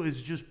do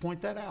is just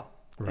point that out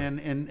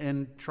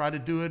and try to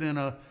do it in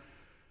a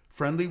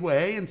friendly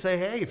way and say,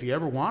 hey, if you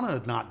ever want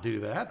to not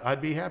do that,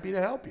 I'd be happy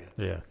to help you.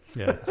 Yeah.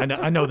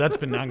 I know that's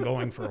been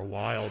ongoing for a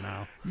while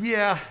now.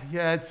 Yeah.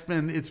 It's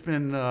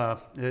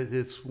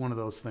one of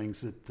those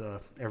things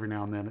that every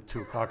now and then at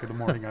 2:00 in the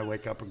morning I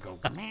wake up and go,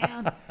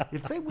 man,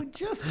 if they would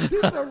just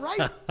do the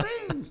right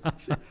thing,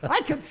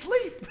 I could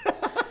sleep.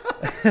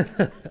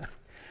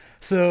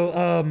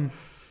 So,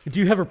 do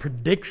you have a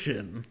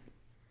prediction?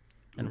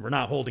 And we're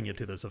not holding you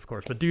to this, of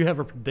course, but do you have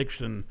a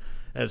prediction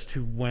as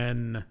to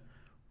when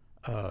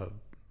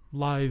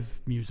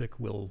live music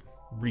will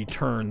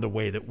return the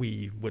way that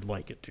we would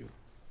like it to?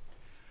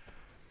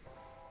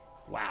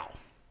 Wow.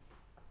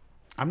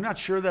 I'm not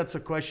sure that's a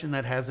question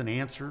that has an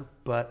answer,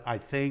 but I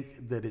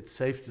think that it's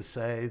safe to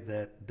say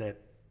that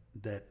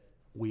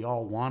we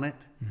all want it.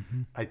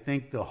 I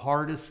think the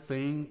hardest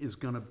thing is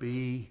going to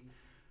be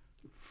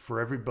for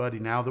everybody,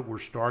 now that we're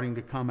starting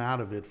to come out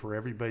of it, for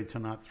everybody to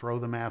not throw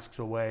the masks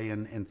away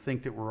and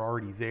think that we're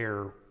already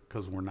there,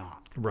 because we're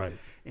not. Right.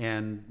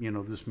 And,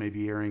 this may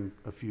be airing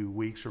a few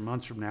weeks or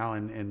months from now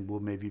and we'll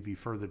maybe be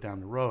further down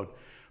the road.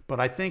 But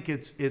I think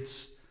it's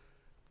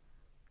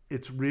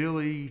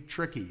really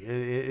tricky.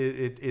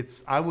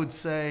 It's I would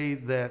say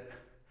that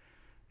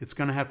it's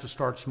going to have to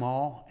start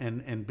small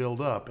and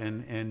build up.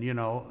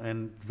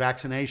 And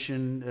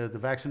vaccination, the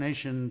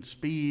vaccination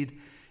speed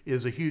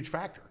is a huge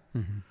factor.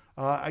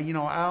 I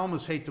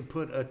almost hate to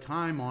put a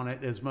time on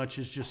it as much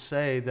as just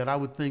say that I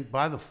would think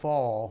by the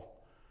fall,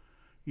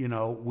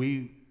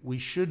 we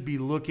should be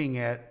looking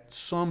at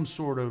some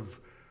sort of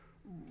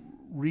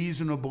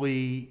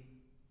reasonably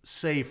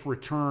safe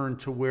return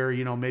to where,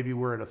 maybe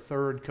we're at a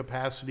third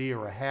capacity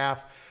or a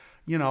half.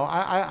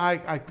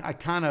 I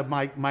kind of,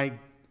 my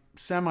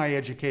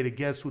semi-educated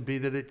guess would be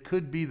that it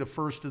could be the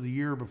first of the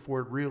year before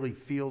it really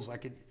feels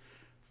like it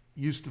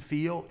used to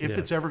feel, if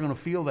it's ever going to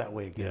feel that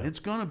way again. It's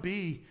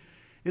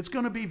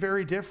going to be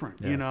very different,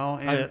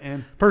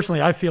 and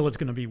personally, I feel it's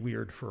going to be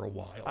weird for a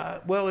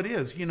while. Well, it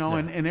is,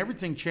 and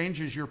everything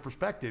changes your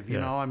perspective,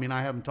 I mean,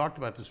 I haven't talked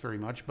about this very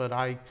much, but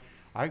I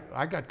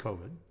got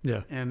COVID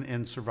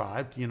and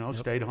survived,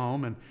 stayed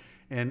home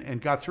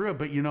and got through it.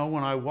 But,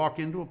 when I walk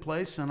into a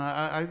place and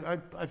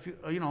I feel,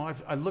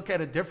 I look at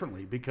it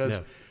differently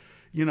because,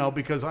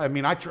 because I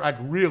mean, I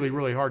tried really,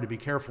 really hard to be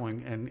careful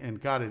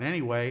and got it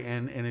anyway.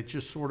 And it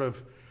just sort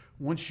of,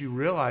 once you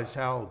realize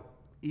how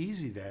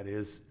easy that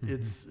is,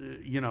 it's,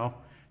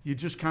 you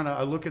just kind of,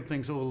 I look at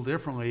things a little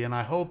differently, and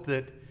I hope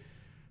that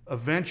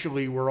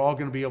eventually we're all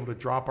going to be able to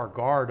drop our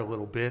guard a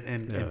little bit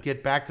and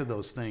get back to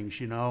those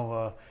things,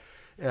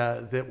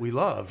 that we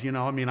love. You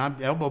know, I mean,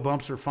 elbow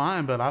bumps are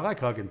fine, but I like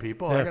hugging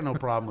people. I got no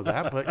problem with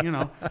that. But you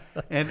know,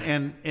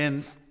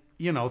 and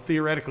you know,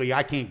 theoretically,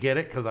 I can't get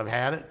it because I've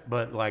had it,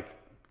 but like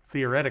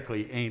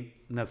theoretically, ain't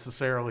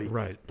necessarily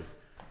Right.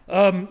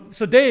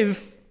 So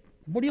Dave,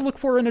 what do you look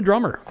for in a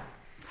drummer?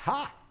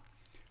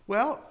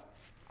 Well,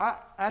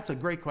 that's a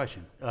great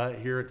question.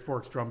 Here at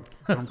Forks Drum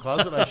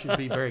Closet, I should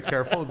be very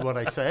careful with what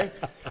I say.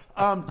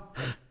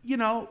 You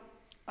know,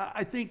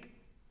 I think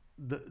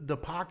the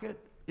pocket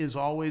is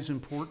always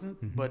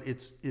important, but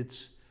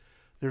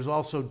there's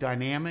also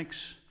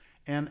dynamics,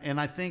 and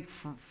I think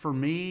for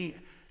me,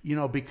 you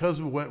know, because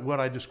of what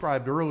I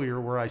described earlier,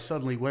 where I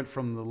suddenly went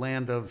from the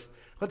land of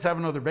let's have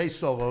another bass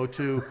solo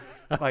to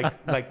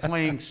like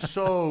playing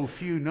so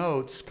few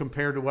notes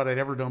compared to what I'd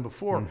ever done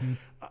before.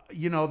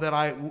 You know,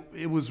 that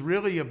it was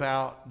really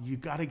about, you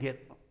got to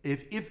get,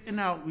 if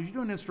now when you're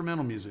doing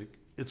instrumental music,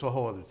 it's a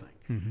whole other thing.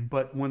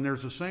 But when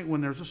there's a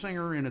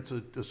singer and it's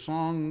a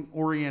song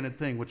oriented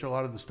thing, which a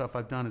lot of the stuff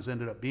I've done has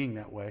ended up being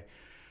that way.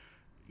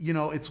 You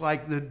know, it's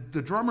like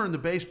the drummer and the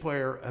bass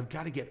player have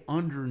got to get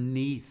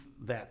underneath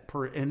that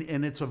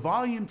and it's a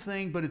volume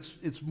thing, but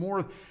it's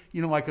more,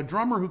 you know, like a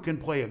drummer who can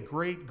play a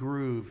great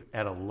groove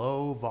at a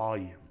low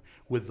volume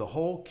with the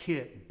whole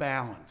kit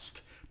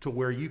balanced to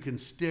where you can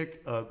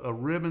stick a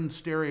ribbon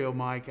stereo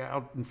mic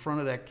out in front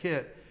of that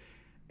kit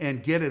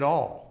and get it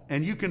all.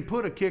 And you can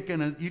put a kick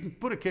and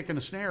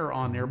a snare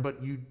on there,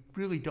 but you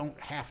really don't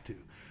have to.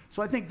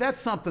 So I think that's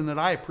something that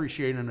I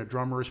appreciate in a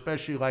drummer,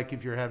 especially like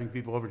if you're having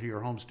people over to your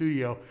home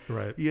studio.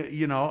 Right.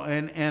 You know,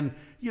 and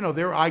you know,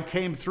 I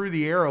came through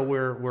the era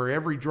where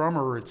every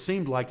drummer, it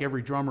seemed like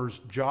every drummer's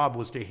job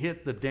was to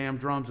hit the damn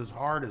drums as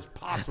hard as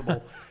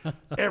possible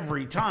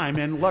every time.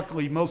 And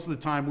luckily, most of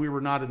the time we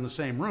were not in the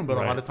same room, but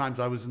a lot of times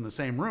I was in the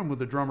same room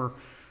with a drummer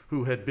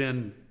who had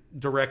been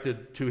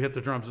directed to hit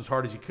the drums as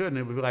hard as he could. And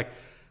it would be like,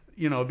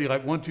 you know, it'd be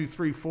like 1, 2,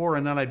 3, 4,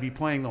 and then I'd be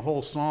playing the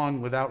whole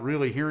song without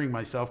really hearing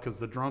myself because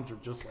the drums are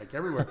just like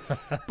everywhere.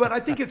 But I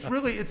think it's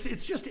really,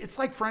 it's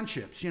like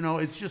friendships, you know,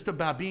 it's just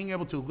about being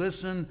able to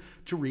listen,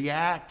 to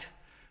react.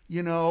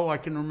 You know, I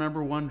can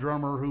remember one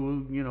drummer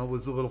who, you know,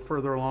 was a little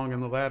further along in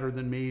the ladder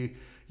than me.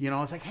 You know,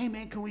 I was like, hey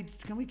man, can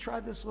we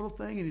try this little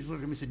thing? And he's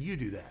looking at me and said, you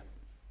do that.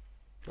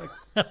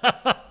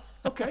 Like,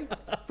 okay,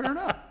 fair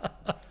enough.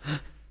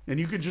 And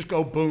you can just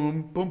go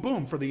boom, boom,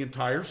 boom for the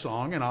entire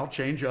song, and I'll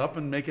change up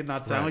and make it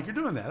not sound like you're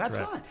doing that. That's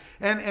fine.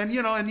 And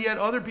you know, and yet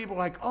other people are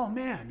like, oh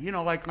man, you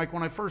know, like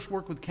when I first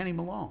worked with Kenny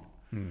Malone,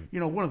 you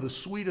know, one of the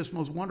sweetest,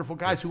 most wonderful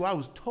guys who I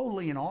was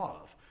totally in awe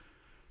of.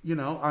 You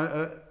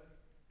know,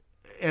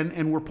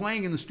 and we're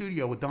playing in the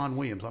studio with Don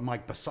Williams. I'm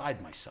like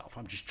beside myself.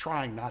 I'm just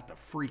trying not to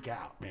freak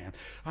out, man.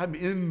 I'm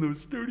in the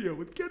studio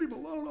with Kenny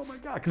Malone. Oh my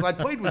God. Because I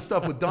played with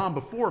stuff with Don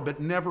before, but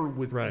never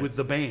with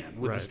the band,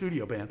 with the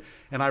studio band.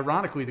 And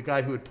ironically, the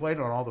guy who had played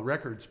on all the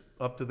records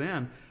up to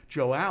then,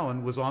 Joe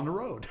Allen, was on the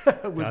road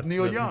with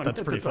Neil Young at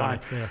the time.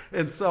 Yeah.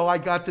 And so I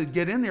got to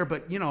get in there,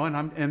 but you know,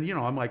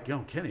 I'm like, yo,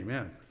 Kenny,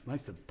 man, it's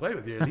nice to play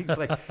with you. And he's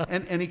like,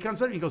 and he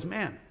comes up and he goes,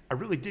 man, I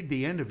really dig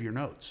the end of your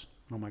notes.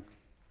 And I'm like,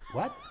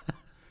 what?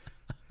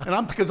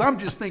 And because I'm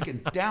just thinking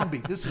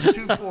downbeat. This is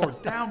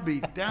 2/4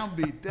 downbeat,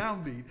 downbeat,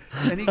 downbeat.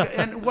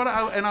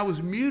 And I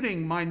was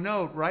muting my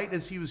note right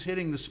as he was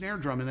hitting the snare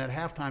drum in that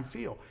halftime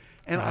feel.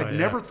 And I'd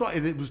never thought,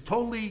 and it was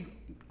totally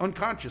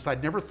unconscious.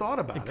 I'd never thought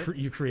about it.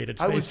 You created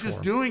space I was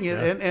just doing it,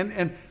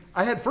 and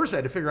I had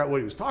to figure out what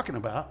he was talking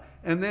about.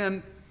 And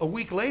then a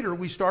week later,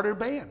 we started a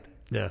band.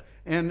 Yeah.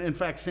 And in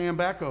fact, Sam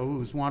Bacco, who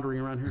was wandering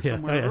around here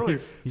somewhere earlier,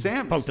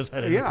 Sam poked his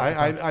head in. Yeah,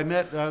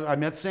 I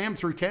met Sam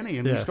through Kenny,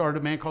 and we started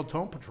a band called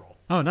Tone Patrol.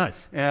 Oh,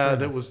 nice.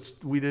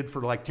 We did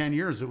for like 10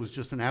 years. It was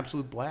just an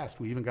absolute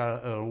blast. We even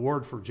got an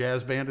award for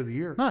Jazz Band of the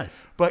Year.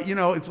 Nice. But you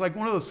know, it's like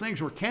one of those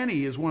things where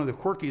Kenny is one of the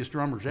quirkiest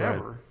drummers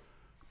ever,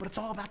 but it's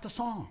all about the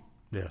song.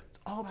 Yeah.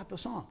 All about the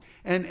song.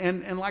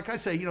 And like I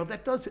say, you know,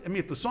 that does, I mean,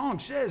 if the song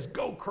says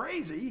go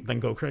crazy, then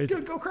go crazy.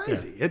 Go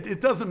crazy. Yeah. It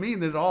doesn't mean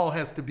that it all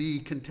has to be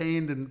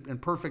contained and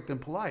perfect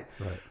and polite.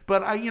 Right.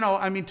 But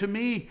to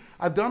me,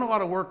 I've done a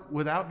lot of work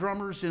without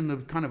drummers in the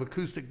kind of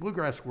acoustic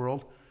bluegrass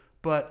world,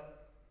 but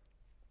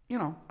you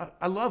know,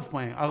 I love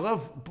playing. I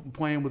love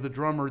playing with a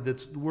drummer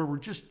that's where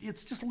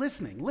it's just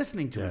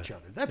listening to each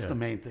other. That's the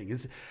main thing,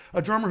 is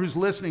a drummer who's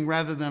listening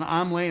rather than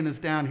I'm laying this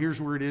down,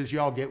 here's where it is,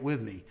 y'all get with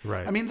me.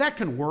 Right. I mean, that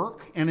can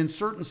work, and in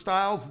certain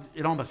styles,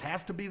 it almost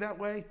has to be that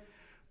way.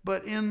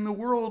 But in the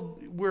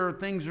world where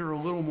things are a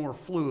little more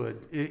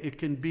fluid, it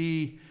can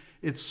be,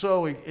 it's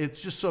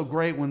just so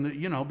great when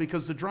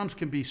because the drums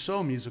can be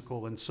so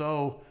musical and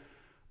so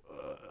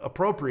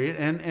appropriate,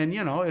 and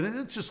you know, and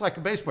it's just like a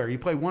bass player. You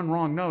play one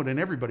wrong note and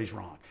everybody's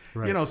wrong.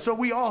 Right. You know, so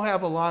we all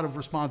have a lot of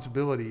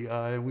responsibility,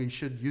 and we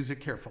should use it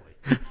carefully.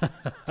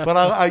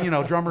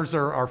 But drummers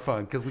are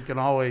fun because we can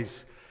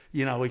always,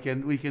 you know, we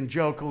can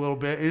joke a little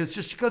bit. And it's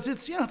just because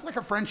it's like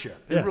a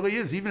friendship. It really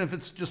is, even if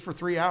it's just for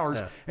 3 hours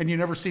and you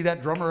never see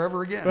that drummer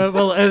ever again.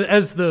 Well,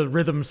 as the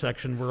rhythm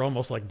section, we're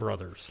almost like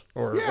brothers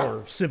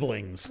or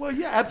siblings. Well,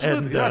 yeah,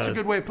 absolutely. And, that's a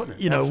good way of putting it.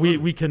 You know,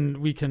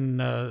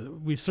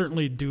 we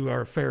certainly do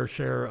our fair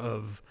share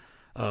of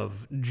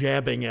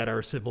jabbing at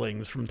our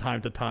siblings from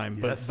time to time,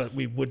 Yes. but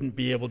we wouldn't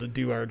be able to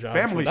do our jobs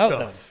Family without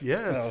stuff. them.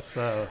 Yes.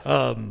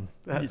 So,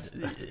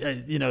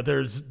 That's- you know,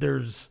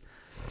 there's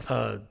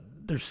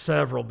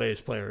several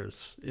bass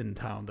players in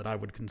town that I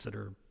would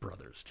consider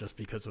brothers, just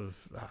because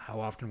of how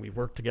often we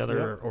work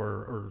together, Yep.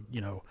 or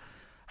you know,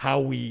 how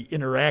we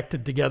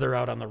interacted together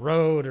out on the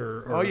road,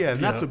 or Oh yeah, and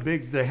you that's know.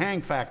 the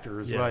hang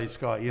factor is Yeah. why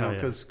Scott, you know, Oh,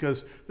 yeah.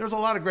 because there's a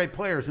lot of great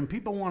players and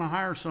people want to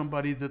hire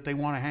somebody that they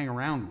want to hang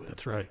around with.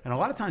 That's right. And a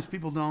lot of times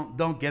people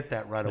don't get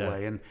that right Yeah.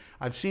 away. And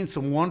I've seen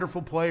some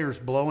wonderful players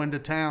blow into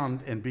town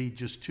and be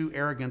just too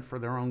arrogant for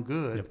their own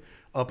good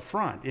up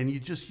front. And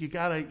you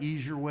got to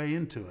ease your way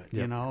into it,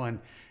 you know,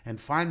 and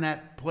find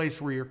that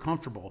place where you're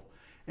comfortable.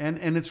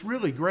 And it's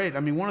really great. I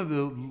mean, one of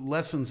the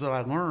lessons that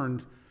I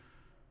learned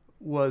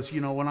was, you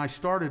know, when I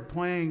started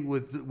playing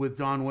with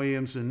Don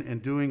Williams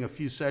and doing a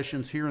few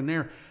sessions here and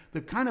there,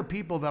 the kind of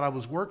people that I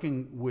was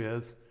working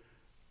with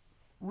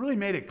really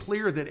made it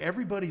clear that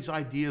everybody's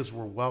ideas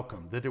were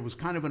welcome, that it was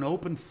kind of an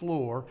open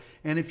floor.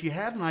 And if you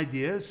had an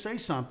idea, say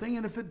something.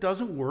 And if it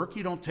doesn't work,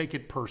 you don't take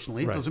it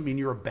personally. It Right. doesn't mean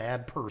you're a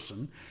bad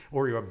person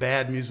or you're a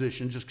bad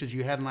musician just because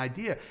you had an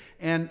idea.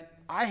 And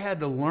I had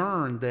to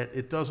learn that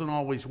it doesn't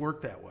always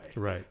work that way.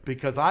 Right.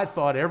 Because I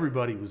thought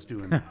everybody was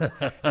doing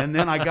that. And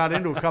then I got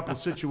into a couple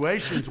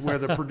situations where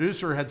the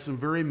producer had some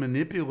very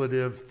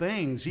manipulative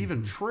things,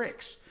 even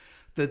tricks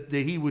that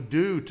he would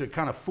do to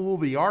kind of fool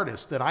the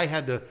artist, that I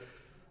had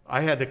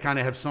to kind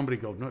of have somebody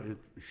go, no,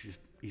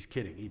 he's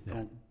kidding. He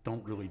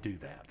don't really do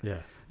that. Yeah.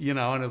 You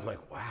know, and it's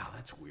like, wow,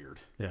 that's weird.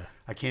 Yeah.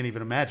 I can't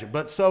even imagine.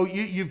 But so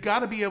you've got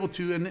to be able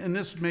to, and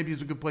this maybe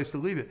is a good place to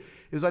leave it,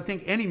 is I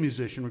think any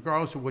musician,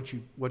 regardless of what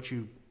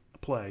you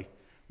play,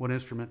 what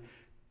instrument,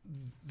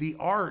 the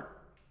art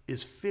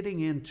is fitting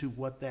into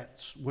what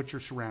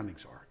your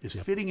surroundings are, is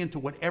fitting into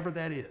whatever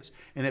that is.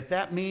 And if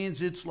that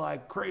means it's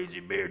like crazy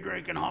beer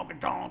drinking, honky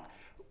tonk,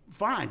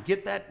 fine,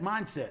 get that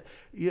mindset.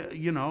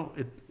 You know,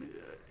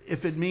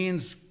 if it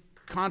means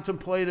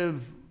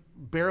contemplative,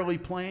 barely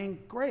playing,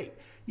 great.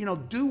 You know,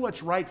 do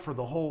what's right for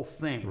the whole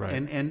thing, Right.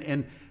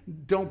 and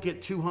don't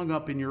get too hung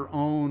up in your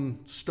own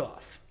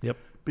stuff. Yep.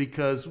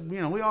 Because,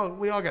 you know,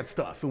 we all got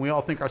stuff and we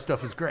all think our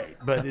stuff is great,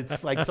 but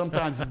it's like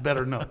sometimes it's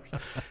better than others.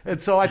 And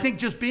so I think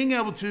just being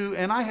able to,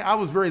 and I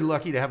was very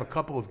lucky to have a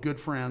couple of good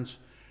friends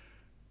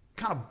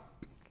kind of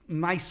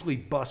nicely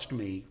bust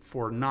me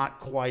for not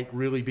quite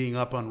really being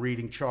up on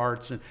reading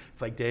charts. And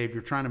it's like, Dave,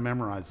 you're trying to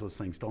memorize those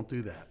things. Don't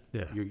do that.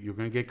 Yeah. You're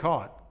going to get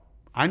caught.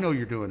 I know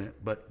you're doing it,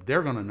 but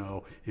they're going to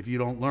know if you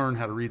don't learn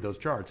how to read those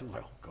charts. It's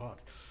like, oh, God.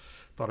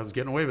 Thought I was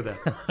getting away with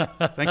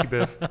that. Thank you,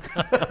 Biff.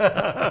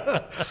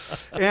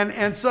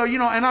 and so, you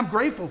know, and I'm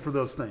grateful for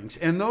those things.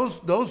 And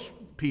those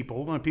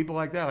people, and people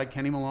like that, like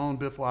Kenny Malone,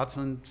 Biff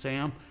Watson,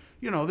 Sam,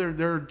 you know,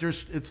 they're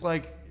just, it's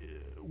like,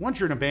 once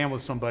you're in a band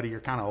with somebody, you're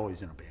kind of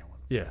always in a band with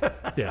them.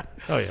 Yeah. Yeah.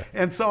 Oh yeah.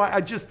 And so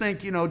I just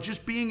think, you know,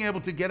 just being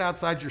able to get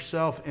outside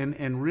yourself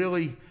and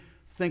really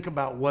think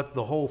about what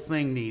the whole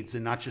thing needs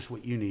and not just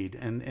what you need.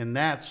 And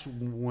that's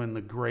when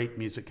the great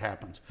music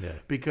happens. Yeah.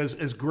 Because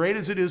as great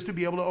as it is to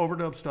be able to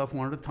overdub stuff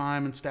one at a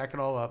time and stack it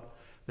all up,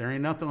 there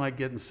ain't nothing like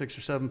getting 6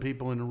 or 7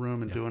 people in the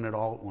room and doing it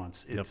all at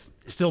once. It's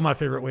Still my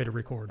favorite way to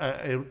record.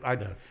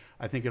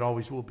 I think it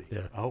always will be.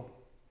 Yeah. I hope.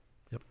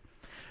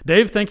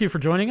 Dave, thank you for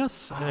joining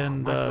us.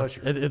 And my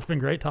pleasure. It's been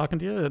great talking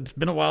to you. It's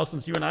been a while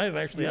since you and I have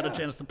actually had a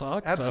chance to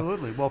talk.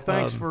 Absolutely. Well,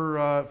 thanks for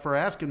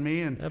asking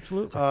me. And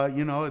Absolutely.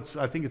 you know,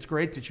 I think it's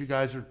great that you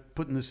guys are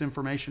putting this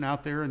information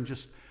out there and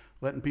just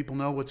letting people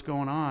know what's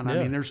going on. I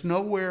Yeah. mean, there's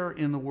nowhere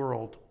in the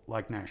world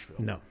like Nashville.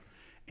 No.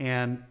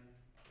 And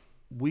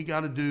we got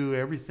to do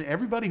everything.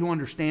 Everybody who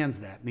understands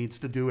that needs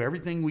to do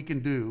everything we can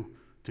do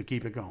to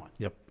keep it going.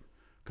 Yep.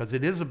 Because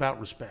it is about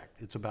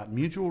respect. It's about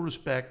mutual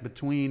respect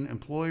between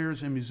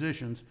employers and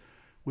musicians,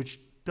 which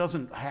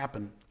doesn't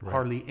happen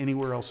hardly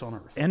anywhere else on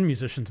earth. And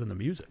musicians in the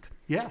music.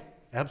 Yeah,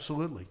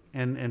 absolutely.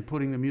 And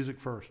putting the music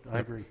first. I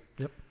agree.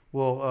 Yep.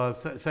 Well,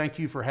 thank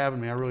you for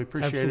having me. I really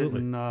appreciate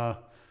Absolutely. it. And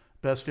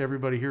best to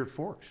everybody here at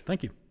Forks.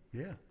 Thank you.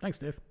 Yeah, Thanks,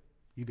 Dave.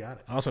 you got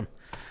it. Awesome.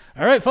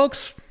 All right,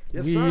 folks.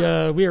 Yes, we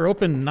sir. We are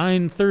open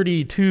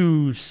 9:30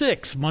 to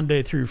 6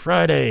 Monday through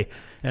Friday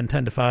and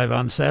 10 to 5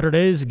 on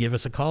Saturdays. Give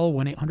us a call,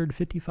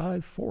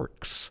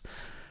 1-800-55-FORKS.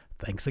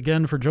 Thanks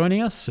again for joining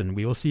us, and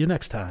we will see you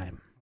next time.